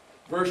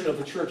version of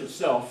the church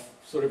itself,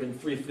 sort of in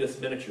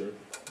 3/5 miniature.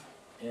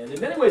 And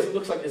in many ways it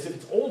looks like as if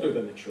it's older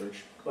than the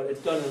church, but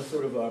it's done in a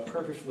sort of a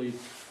purposefully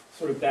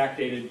sort of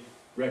backdated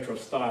retro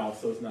style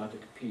so as not to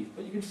compete.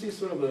 But you can see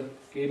sort of a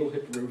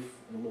gable-hipped roof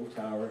and a little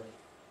tower,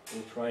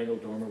 little triangle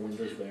dormer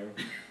windows there.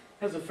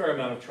 Has a fair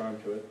amount of charm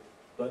to it,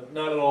 but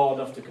not at all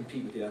enough to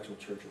compete with the actual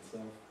church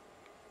itself.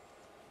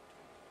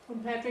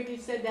 And Patrick, you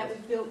said that was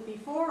built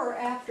before or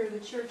after the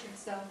church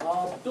itself?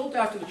 Built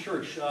after the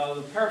church.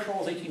 The parish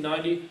hall is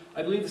 1890.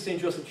 I believe the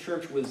St. Joseph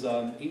Church was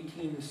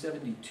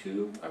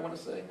 1872, I want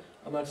to say.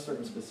 I'm not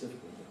certain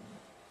specifically.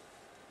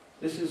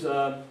 This is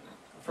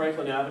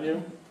Franklin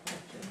Avenue.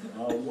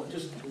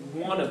 Just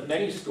one of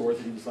many stores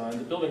that he designed.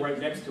 The building right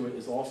next to it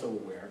is also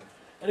a Ware.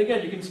 And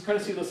again, you can kind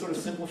of see the sort of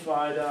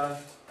simplified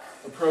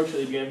approach that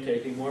he began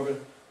taking, more of a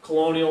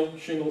colonial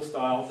shingle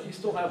style, but you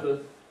still have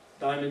the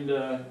diamond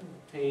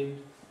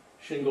paned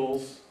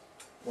shingles,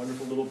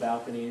 wonderful little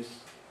balconies,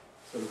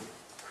 sort of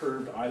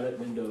curved eyelet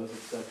windows,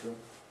 etc.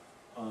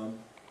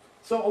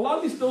 So a lot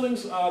of these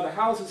buildings, the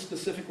houses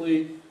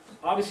specifically,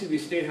 obviously the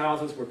estate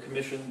houses were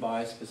commissioned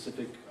by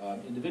specific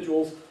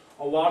individuals.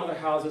 A lot of the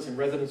houses and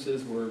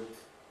residences were,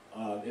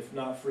 if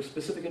not for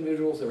specific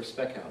individuals, they were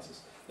spec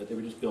houses that they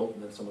were just built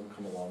and then someone would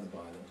come along and buy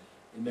them.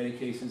 In many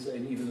cases,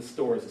 and even the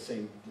stores, the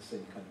same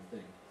kind of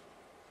thing.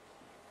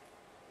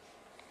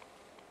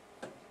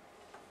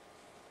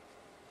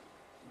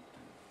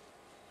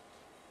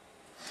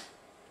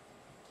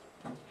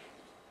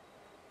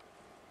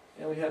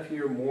 And we have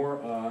here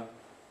more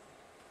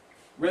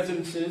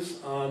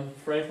residences on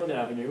Franklin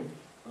Avenue.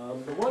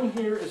 The one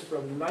here is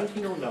from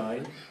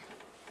 1909,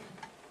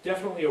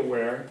 definitely a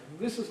Ware.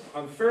 This is,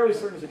 I'm fairly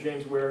certain it's a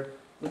James Ware.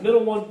 The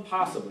middle one,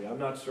 possibly. I'm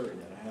not certain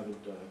yet. I haven't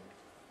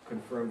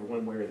confirmed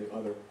one way or the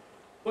other.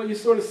 But you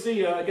sort of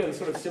see, again, a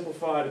sort of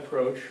simplified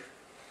approach.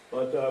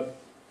 But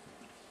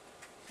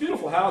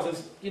beautiful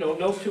houses, you know,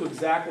 no two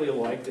exactly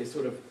alike. They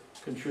sort of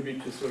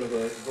contribute to sort of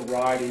a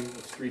variety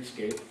of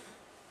streetscape.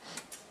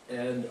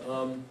 And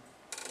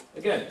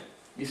again,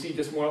 you see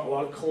just a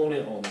lot of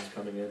colonial elements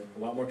coming in, a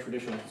lot more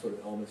traditional sort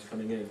of elements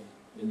coming in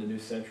the new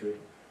century.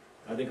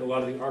 I think a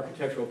lot of the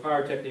architectural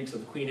power techniques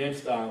of the Queen Anne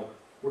style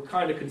were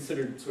kind of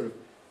considered sort of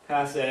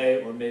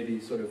passé or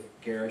maybe sort of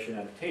garish and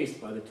out of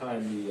taste by the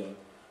time the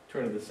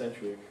turn of the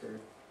century occurred.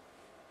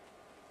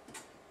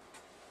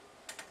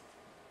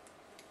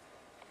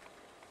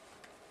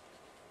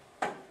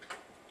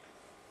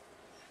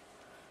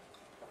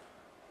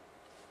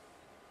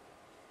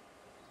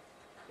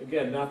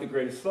 Again, not the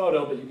greatest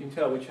photo, but you can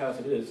tell which house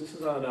it is. This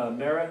is on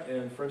Merritt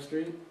and Front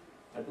Street,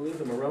 I believe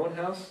the Maroon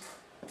house.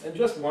 And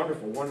just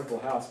wonderful, wonderful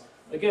house.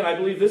 Again, I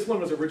believe this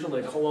one was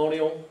originally a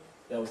colonial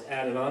that was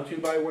added onto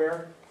by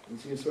Ware. And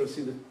so you can sort of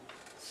see the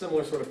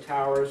similar sort of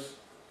towers,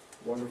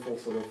 wonderful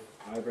sort of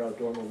eyebrow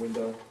dormer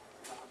window,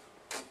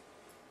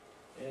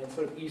 and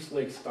sort of East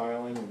Lake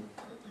styling and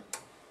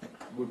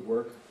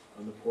woodwork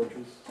on the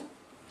porches.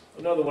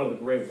 Another one of the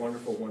great,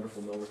 wonderful,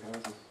 wonderful Millbrook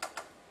houses.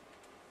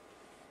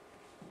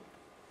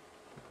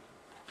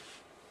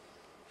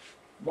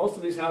 Most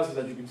of these houses,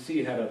 as you can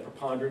see, had a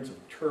preponderance of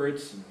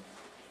turrets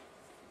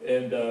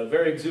and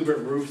very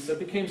exuberant roofs that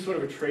became sort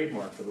of a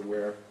trademark for the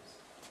Ware.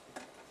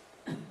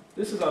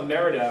 This is on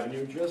Merritt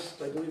Avenue,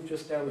 I believe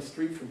just down the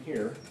street from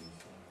here.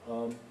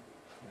 And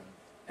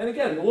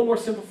again, a little more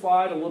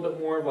simplified, a little bit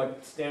more of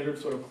like standard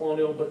sort of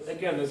colonial, but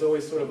again, there's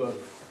always sort of a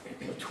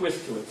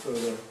twist to it. So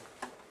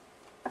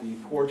the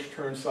porch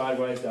turned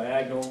sideways,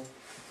 diagonal,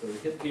 so the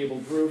hip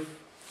gabled roof,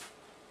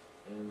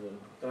 and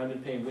the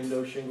diamond pane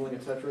window shingling,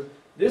 etc.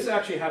 This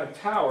actually had a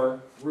tower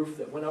roof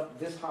that went up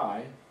this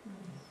high,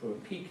 so a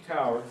peak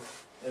tower,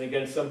 and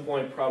again, at some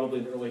point, probably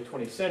in the early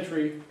 20th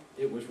century,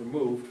 it was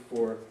removed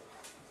for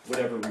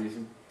whatever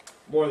reason.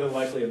 More than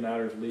likely a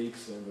matter of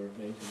leaks and or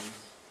maintenance.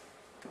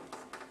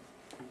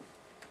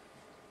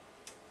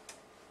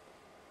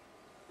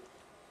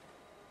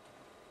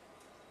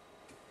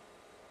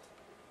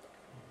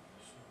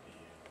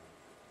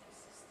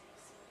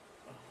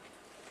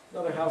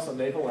 Another house on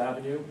Maple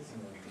Avenue.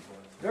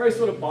 Very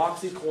sort of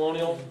boxy,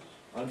 colonial.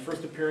 On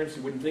first appearance,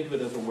 you wouldn't think of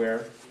it as a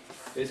Ware.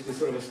 Basically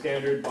sort of a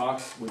standard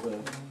box with a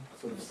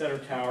sort of center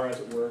tower, as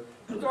it were.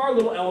 But there are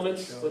little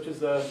elements, such as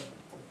the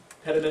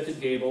pedimented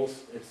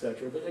gables,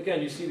 etc. But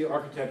again, you see the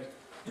architect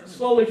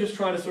slowly just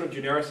trying to sort of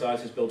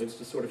genericize his buildings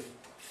to sort of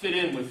fit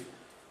in with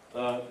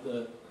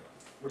the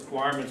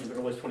requirements of the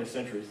early 20th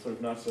century, sort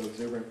of not so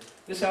exuberant.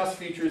 This house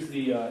features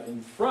the,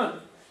 in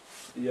front,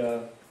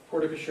 the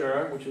porte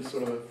cochere, which is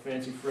sort of a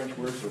fancy French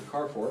word for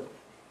carport.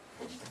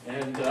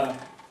 And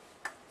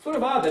sort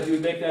of odd that he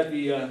would make that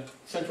the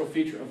central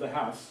feature of the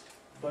house.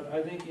 But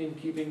I think in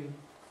keeping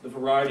the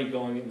variety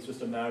going, it was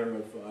just a matter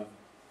of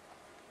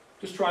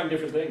just trying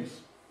different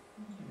things.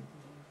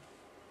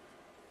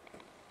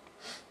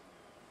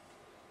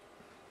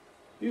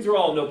 These are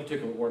all in no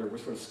particular order. We're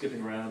sort of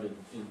skipping around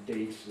in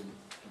dates and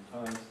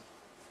times.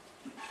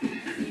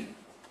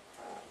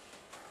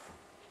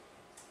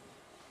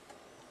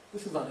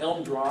 This is on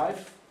Elm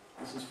Drive.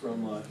 This is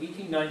from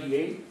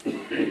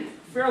 1898.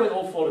 Fairly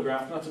old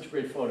photograph, not such a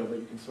great photo, but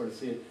you can sort of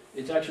see it.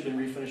 It's actually been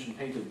refinished and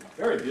painted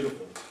very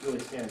beautifully. It really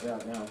stands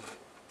out now.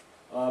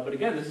 But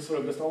again, this is sort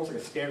of just almost like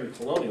a standard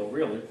colonial,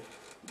 really.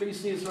 But you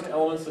see sort of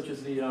elements such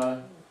as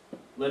the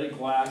leaded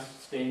glass,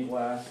 stained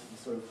glass, the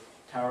sort of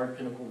towered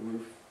pinnacle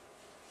roof.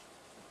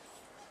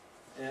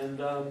 And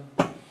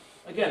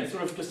again,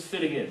 sort of just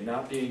fitting in,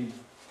 not being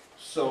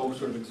so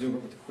sort of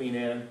exuberant with the Queen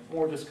Anne,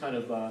 more just kind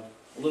of a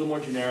little more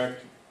generic,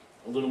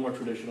 a little more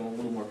traditional, a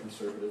little more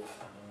conservative.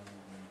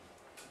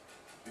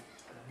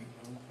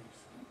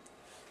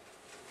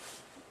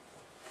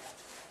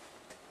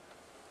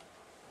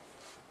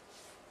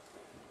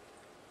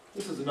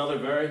 This is another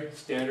very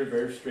standard,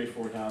 very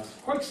straightforward house.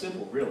 Quite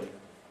simple, really.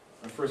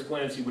 On first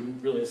glance, you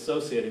wouldn't really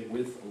associate it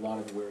with a lot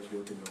of Ware's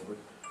work in Millbrook.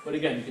 But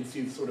again, you can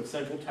see the sort of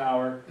central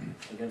tower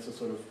against a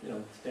sort of,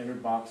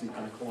 standard boxy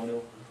kind of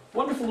colonial.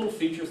 Wonderful little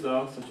features,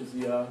 though, such as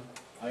the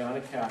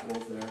Ionic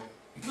capitals there.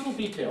 Little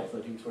details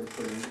that he sort of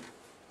put in.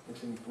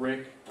 Mixing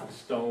brick,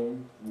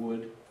 stone,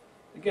 wood.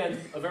 Again,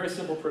 a very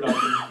simple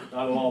production,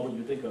 not at all what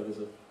you think of as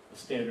a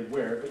standard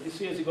Ware. But you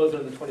see as he goes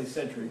into the 20th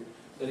century,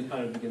 that he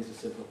kind of begins to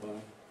simplify.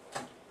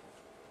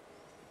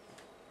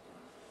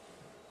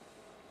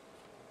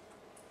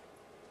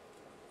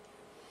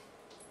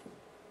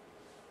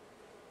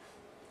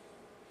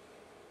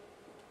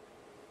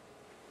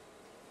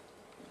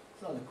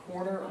 It's on the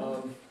corner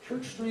of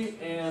Church Street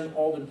and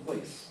Alden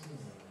Place.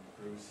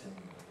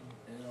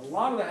 And a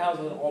lot of the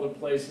houses in Alden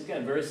Place,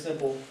 again, very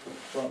simple,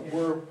 but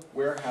were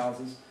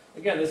warehouses.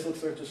 Again, this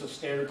looks like just a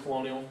standard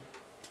colonial,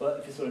 but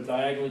if you sort of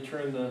diagonally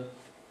turn the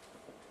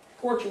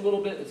porch a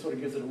little bit, it sort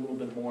of gives it a little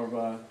bit more of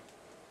a,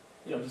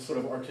 just sort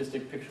of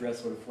artistic,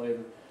 picturesque sort of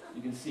flavor.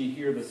 You can see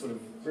here the sort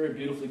of very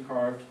beautifully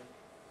carved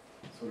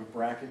sort of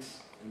brackets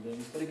and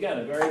things. But again,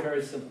 a very,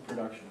 very simple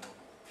production.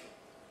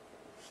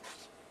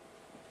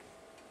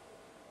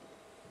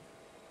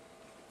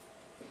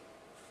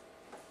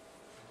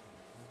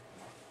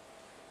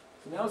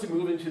 So now as we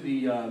move into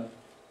the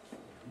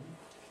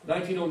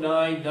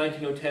 1909,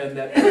 1910,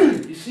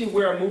 that you see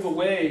Ware move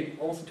away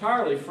almost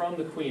entirely from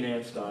the Queen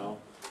Anne style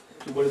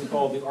to what is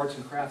called the arts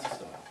and crafts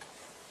style,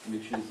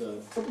 which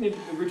is something that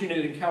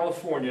originated in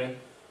California,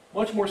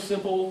 much more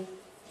simple,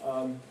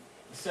 a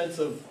sense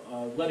of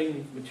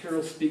letting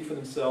materials speak for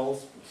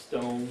themselves,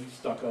 stone,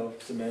 stucco,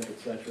 cement,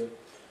 etc.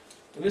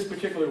 In this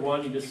particular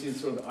one, you just see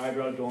sort of the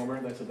eyebrow dormer,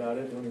 that's about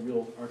it, the only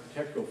real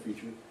architectural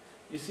feature.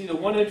 You see the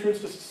one entrance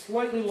just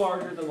slightly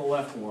larger than the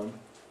left one,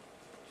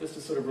 just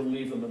to sort of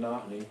relieve the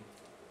monotony.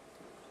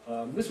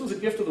 This was a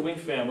gift of the Wing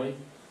family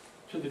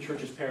to the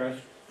church's parish.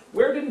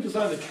 Ware didn't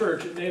design the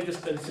church. It may have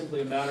just been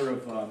simply a matter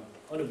of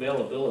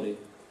unavailability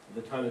at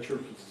the time the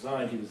church was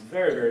designed. He was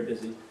very, very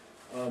busy.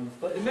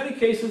 But in many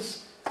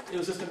cases, it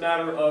was just a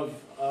matter of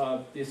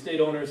the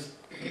estate owners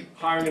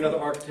hiring another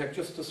architect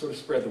just to sort of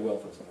spread the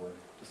wealth, as it were,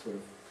 to sort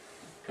of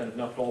kind of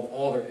not put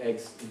all their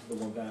eggs into the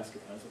one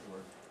basket, as it were.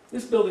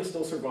 This building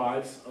still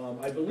survives.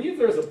 I believe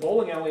there's a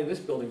bowling alley in this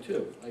building,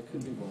 too. I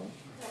could be wrong.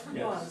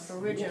 Yes.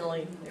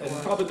 Originally. And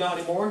probably not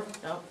anymore?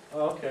 No.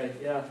 Oh, okay,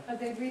 yeah.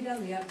 But they've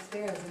redone the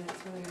upstairs and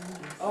it's really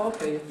nice. Oh,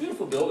 okay,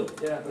 beautiful building,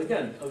 yeah. But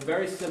again, a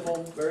very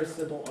simple,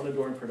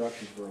 unadorned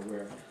production for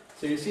Ware.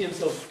 So you see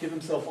himself give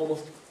himself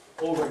almost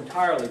over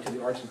entirely to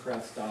the arts and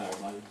crafts style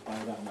by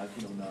about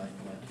 1909,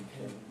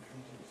 1910.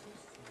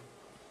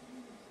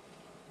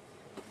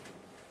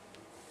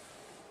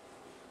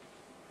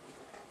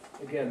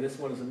 Again, this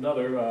one is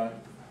another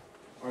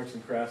arts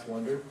and crafts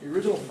wonder. The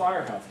original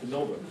firehouse, the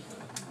Millbrook.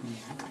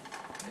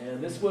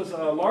 And this was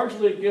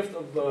largely a gift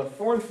of the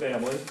Thorne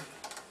family.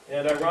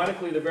 And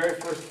ironically, the very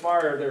first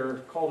fire they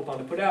were called upon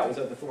to put out was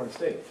at the Thorne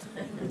estate.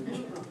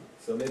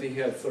 So maybe he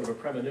had sort of a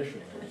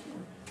premonition.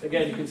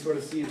 Again, you can sort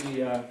of see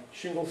the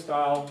shingle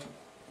style,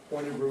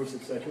 pointed roofs,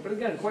 etc. But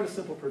again, quite a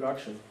simple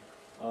production.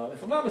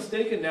 If I'm not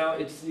mistaken now,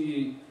 it's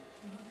the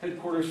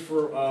headquarters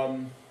for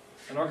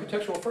an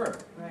architectural firm.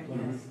 Right.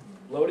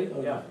 Lodi?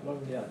 Yeah.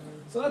 Yeah.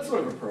 So that's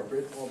sort of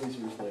appropriate all these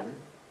years later.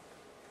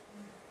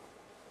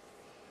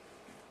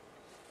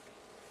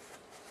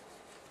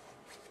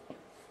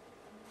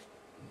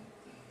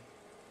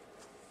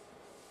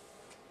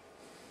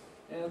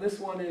 And this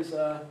one is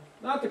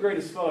not the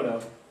greatest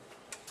photo,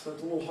 so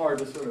it's a little hard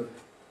to sort of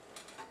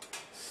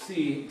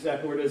see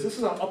exactly where it is. This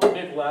is on Upper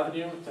Maple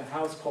Avenue. It's a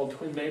house called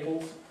Twin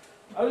Maples.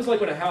 I always like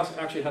when a house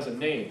actually has a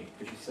name,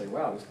 because you say,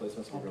 wow, this place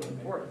must be really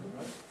important,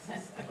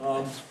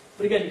 right?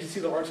 But again, you can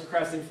see the arts and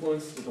crafts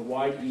influence with the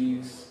wide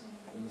eaves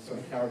and the sort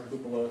of tower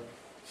cupola,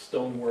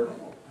 stonework.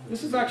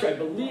 This is actually, I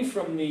believe,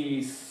 from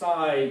the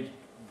side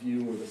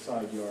view or the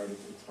side yard.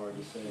 It's hard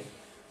to say.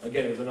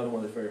 Again, it was another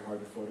one that's very hard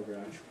to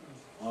photograph.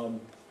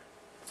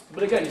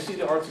 But again, you see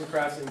the arts and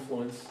crafts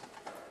influence.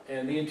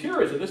 And the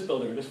interiors of this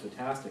building are just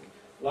fantastic.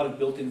 A lot of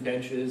built-in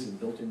benches and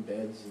built-in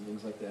beds and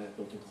things like that,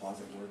 built-in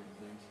closet work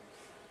and things.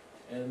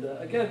 And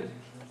again,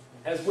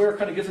 as Ware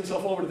kind of gives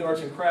himself over to the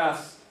arts and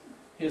crafts,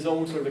 his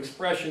own sort of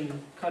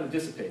expression kind of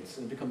dissipates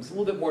and becomes a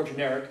little bit more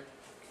generic.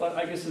 But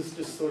I guess it's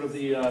just sort of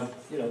the,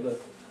 the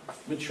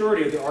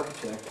maturity of the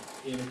architect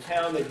in a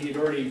town that he had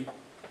already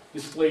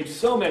displayed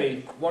so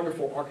many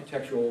wonderful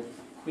architectural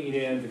Queen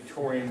Anne,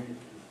 Victorian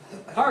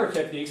power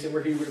techniques, and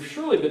where he would have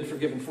surely been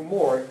forgiven for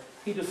more.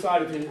 He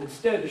decided to,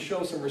 instead to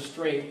show some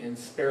restraint and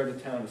spare the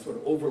town a sort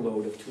of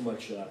overload of too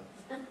much,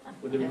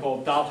 what they would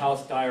call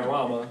dollhouse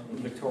diorama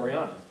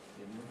Victoriana.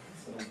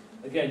 So,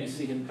 again, you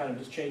see him kind of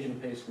just changing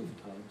the pace with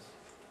the times.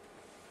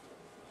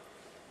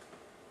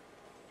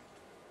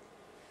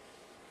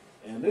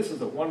 And this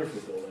is a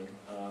wonderful building.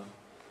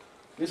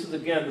 This is,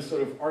 again, the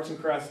sort of arts and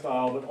crafts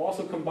style, but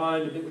also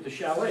combined a bit with the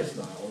chalet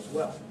style as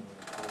well.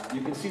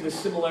 You can see the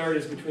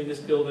similarities between this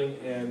building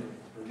and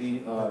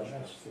the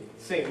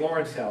St.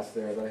 Lawrence house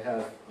there that I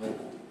have.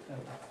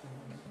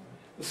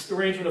 This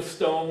arrangement of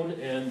stone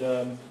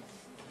and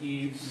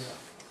eaves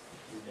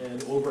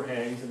and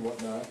overhangs and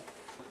whatnot.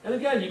 And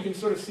again, you can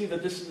sort of see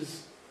that this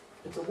is,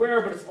 it's a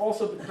Ware, but it's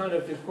also kind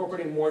of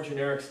incorporating more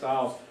generic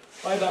styles.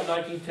 By about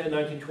 1910,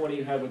 1920,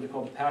 you had what they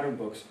call the pattern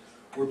books,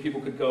 where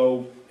people could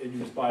go and you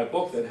just buy a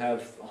book that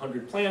has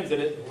 100 plans in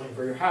it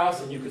for your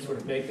house, and you could sort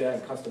of make that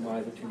and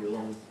customize it to your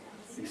own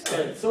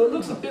extent. So it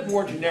looks a bit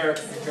more generic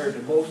compared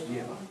to most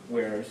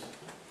Wares.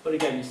 But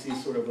again, you see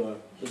sort of the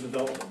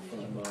development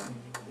from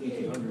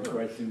 1800s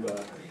right through,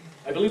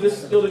 I believe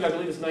this building,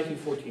 is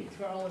 1914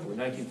 or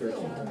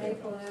 1913.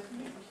 Maple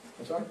Avenue.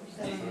 I'm sorry?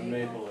 On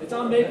Maple. It's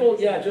on Maple,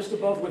 yeah, just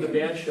above where the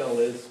band shell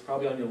is,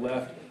 probably on your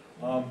left.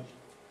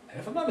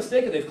 If I'm not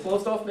mistaken, they've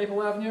closed off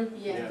Maple Avenue?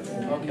 Yeah.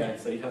 Okay,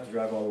 so you'd have to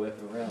drive all the way up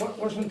and around.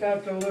 Wasn't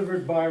that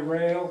delivered by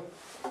rail?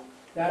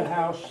 That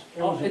house,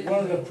 it was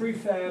one of the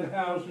prefab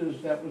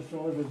houses that was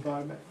delivered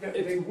by,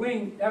 the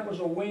wing, that was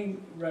a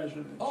wing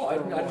residence. Oh, I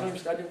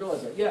didn't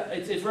realize that. Yeah,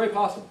 it's very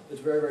possible.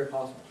 It's very, very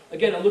possible.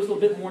 Again, it looks a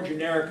little bit more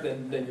generic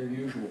than your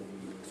usual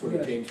sort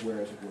of Yes. James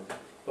Ware, as it were.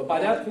 But by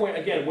that point,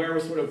 again, Ware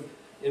was sort of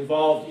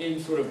involved in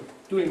sort of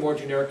doing more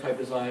generic type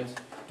designs,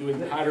 doing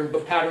pattern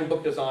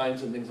book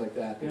designs and things like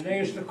that. And they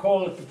used to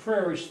call it the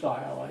prairie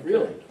style, I think.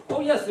 Really? Oh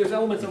yes, there's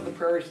elements of the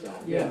prairie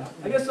style. Yeah.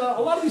 I guess a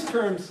lot of these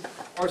terms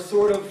are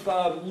sort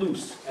of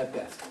loose at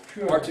best.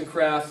 Sure. Arts and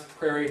crafts,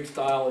 prairie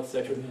style,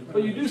 etc.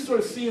 But you do sort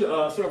of see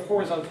sort of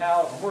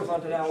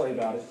horizontality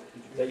about it,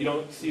 that you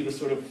don't see the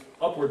sort of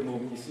upward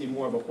movement, you see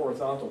more of a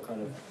horizontal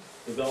kind of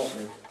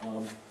development.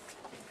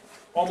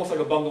 Almost like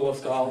a bungalow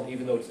style,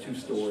 even though it's 2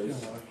 stories.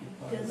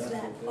 Does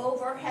that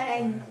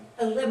overhang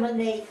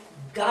eliminate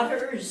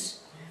gutters?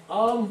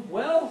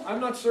 Well, I'm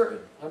not certain.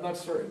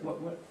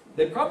 What?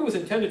 It probably was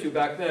intended to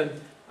back then.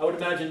 I would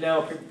imagine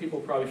now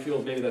people probably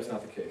feel maybe that's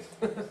not the case.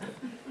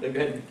 They've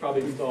had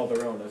probably installed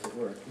their own, as it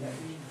were.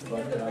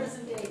 But, The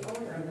present day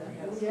owner of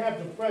that house. We have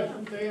the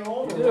present day you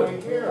owner do?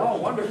 right here. Oh,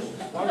 wonderful,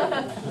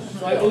 wonderful.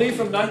 So I believe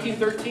from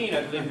 1913,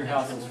 I believe your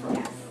house is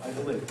from, I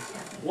believe.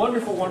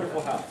 Wonderful,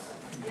 wonderful house.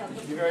 Yeah, You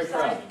should be very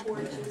proud. side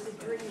porch is a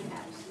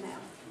greenhouse now.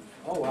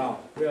 Oh, wow,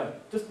 yeah,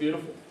 just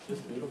beautiful,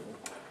 just beautiful.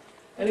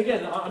 And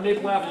again, on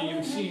Maple Avenue, you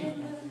would see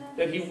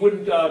that he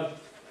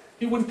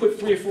wouldn't put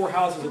 3 or 4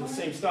 houses in the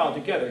same style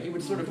together. He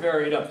would sort of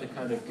vary it up to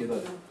kind of give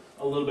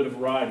a little bit of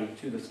variety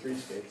to the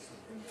streetscapes.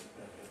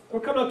 We're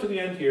coming up to the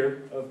end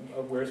here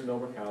of Ware's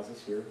Millbrook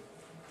houses here.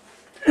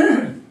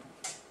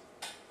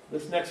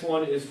 This next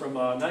one is from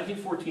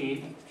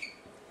 1914.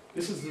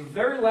 This is the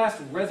very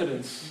last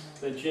residence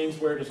that James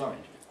Ware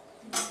designed.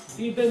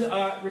 He'd been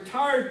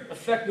retired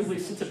effectively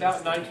since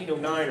about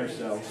 1909 or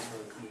so,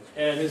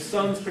 and his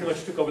sons pretty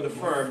much took over the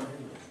firm.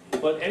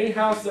 But any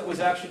house that was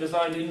actually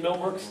designed in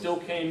Millbrook still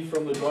came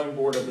from the drawing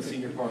board of the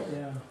senior partner,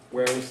 Yeah.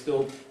 where it was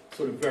still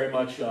sort of very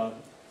much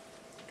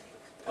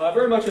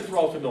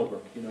enthralled to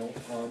Millbrook, you know.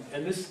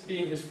 And this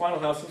being his final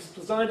house, was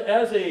designed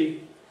as a,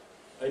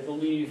 I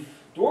believe,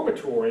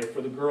 dormitory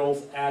for the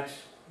girls at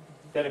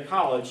Bennett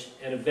College,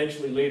 and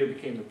eventually later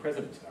became the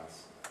president's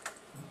house.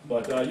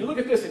 But you look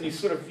at this and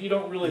you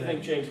don't really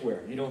think James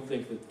Ware. You don't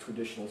think the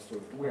traditional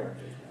sort of Ware.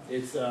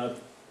 It's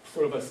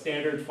sort of a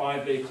standard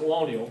 5-bay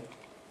colonial.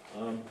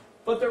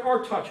 But there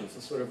are touches,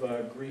 a sort of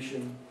a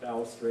Grecian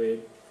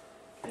balustrade,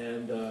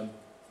 and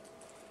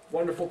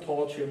wonderful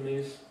tall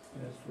chimneys,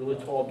 really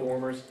tall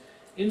dormers.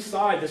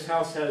 Inside, this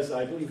house has,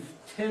 I believe,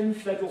 10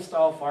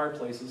 federal-style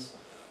fireplaces.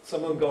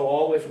 Some of them go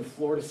all the way from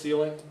floor to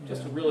ceiling.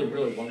 Just a really,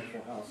 really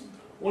wonderful house.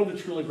 One of the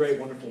truly great,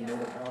 wonderful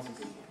Millbrook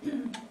houses.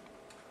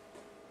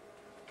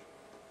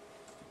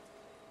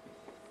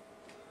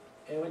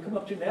 And we come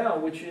up to now,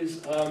 which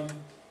is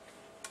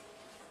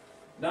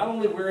not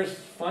only Ware's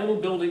final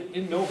building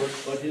in Millbrook,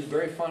 but his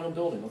very final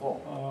building of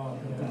all. Oh,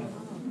 yeah.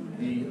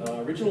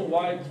 The original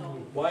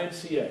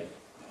YMCA,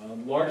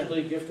 largely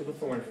a gift of the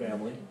Thorne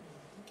family,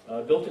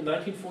 built in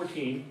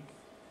 1914.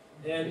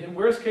 And in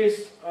Ware's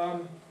case,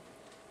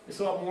 it's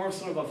a lot more of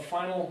sort of a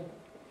final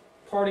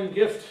parting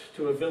gift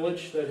to a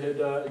village that had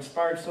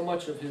inspired so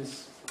much of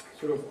his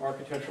sort of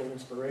architectural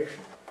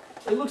inspiration.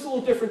 It looks a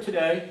little different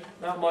today.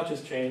 Not much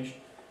has changed.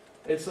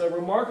 It's a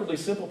remarkably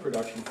simple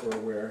production for a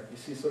Ware. You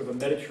see sort of a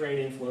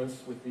Mediterranean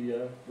influence with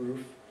the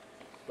roof.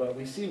 But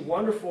we see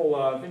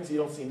wonderful things you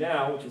don't see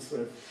now, which is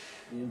sort of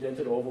the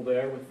indented oval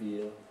there with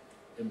the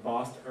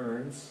embossed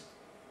urns.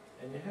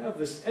 And you have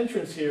this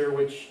entrance here,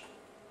 which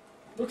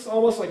looks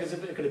almost like as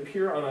if it could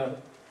appear on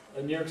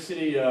a New York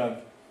City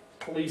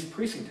police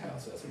precinct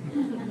house, as it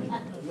were.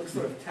 It looks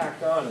sort of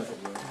tacked on, as it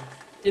were.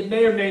 It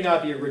may or may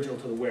not be original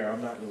to the Ware.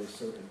 I'm not really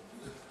certain.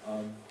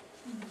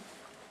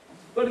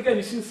 But again,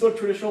 you see the sort of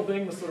traditional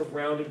thing, the sort of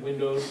rounded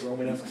windows,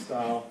 Romanesque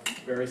style,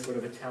 very sort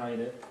of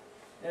Italian-it.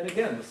 And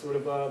again, the sort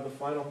of the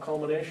final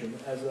culmination.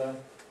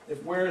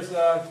 If Ware's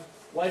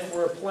life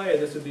were a play,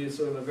 this would be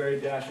sort of a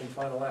very dashing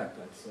final act,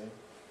 I'd say.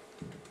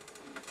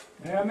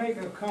 May I make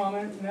a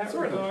comment in that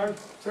Certainly. regard?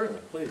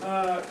 Certainly, please.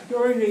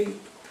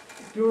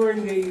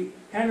 During the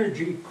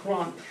energy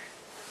crunch,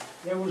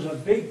 there was a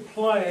big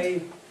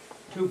play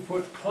to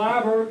put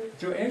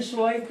to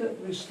insulate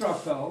the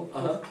stucco,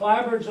 put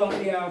clapboards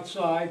on the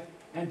outside,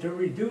 and to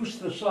reduce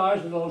the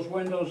size of those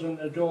windows in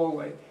the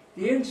doorway.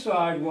 The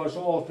inside was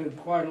altered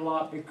quite a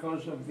lot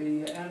because of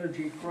the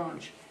energy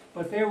crunch,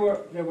 but there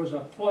was a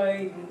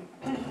play,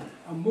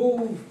 a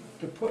move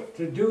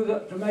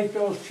to make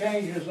those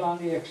changes on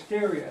the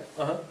exterior.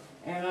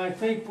 And I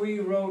think we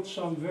wrote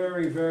some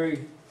very,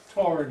 very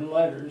torrid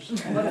letters.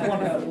 That's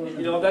wonderful.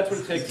 You know, that's what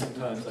it takes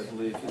sometimes, I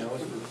believe, you know,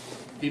 is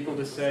for people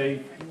to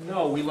say,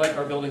 no, we like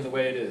our building the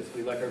way it is.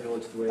 We like our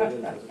village the way it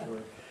is, as it were.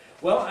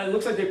 Well, it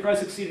looks like they probably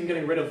succeeded in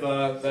getting rid of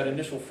that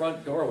initial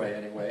front doorway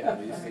anyway,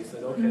 at least. They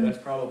said, okay, that's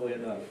probably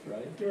enough,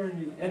 right?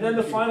 And then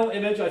the final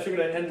image I figured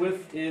I'd end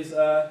with is,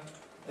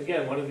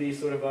 again, one of these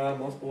sort of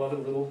most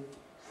beloved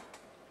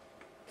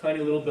tiny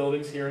little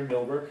buildings here in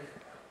Millbrook,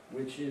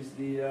 which is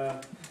the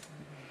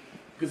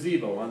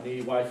gazebo on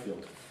the Y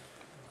field.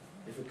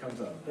 If it comes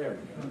up. There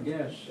we go.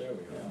 Yes. There we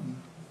go.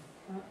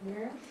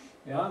 Where?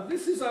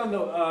 This is on the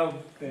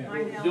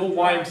Nine old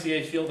Drive.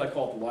 YMCA field. I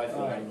call it the Y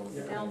field. I don't know.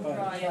 Yeah. Elm Right.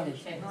 Drive,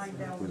 Yeah. Nine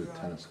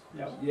Drive.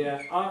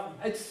 Yeah,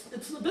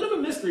 it's a bit of a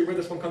mystery where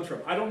this one comes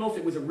from. I don't know if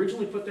it was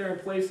originally put there in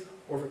place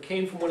or if it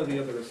came from one of the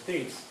other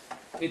estates.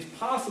 It's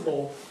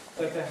possible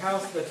that the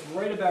house that's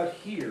right about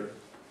here,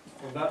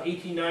 from about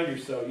 1890 or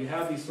so, you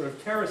have these sort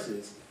of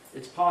terraces.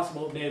 It's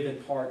possible it may have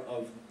been part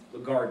of the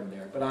garden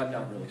there, but I'm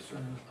not really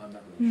certain. I'm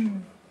not really sure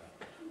about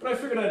that. But I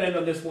figured I'd end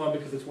on this one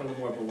because it's one of the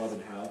more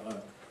beloved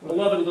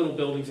little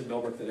buildings in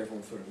Millbrook that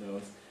everyone sort of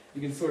knows.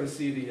 You can sort of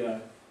see the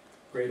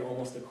great,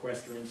 almost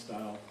equestrian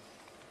style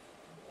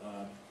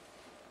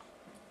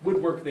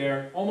woodwork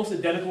there, almost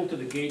identical to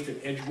the gates at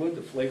Edgewood,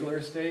 the Flagler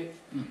estate.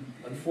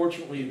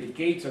 Unfortunately, the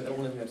gates are the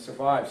only thing that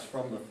survives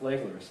from the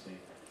Flagler estate.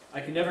 I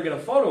can never get a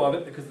photo of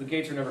it because the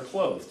gates are never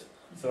closed,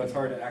 so it's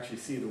hard to actually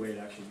see the way it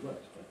actually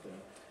looked. But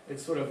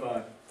it's sort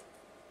of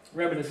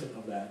reminiscent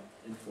of that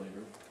in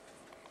flavor.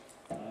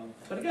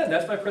 But again,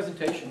 that's my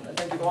presentation. I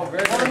thank you all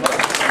very, very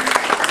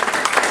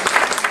much.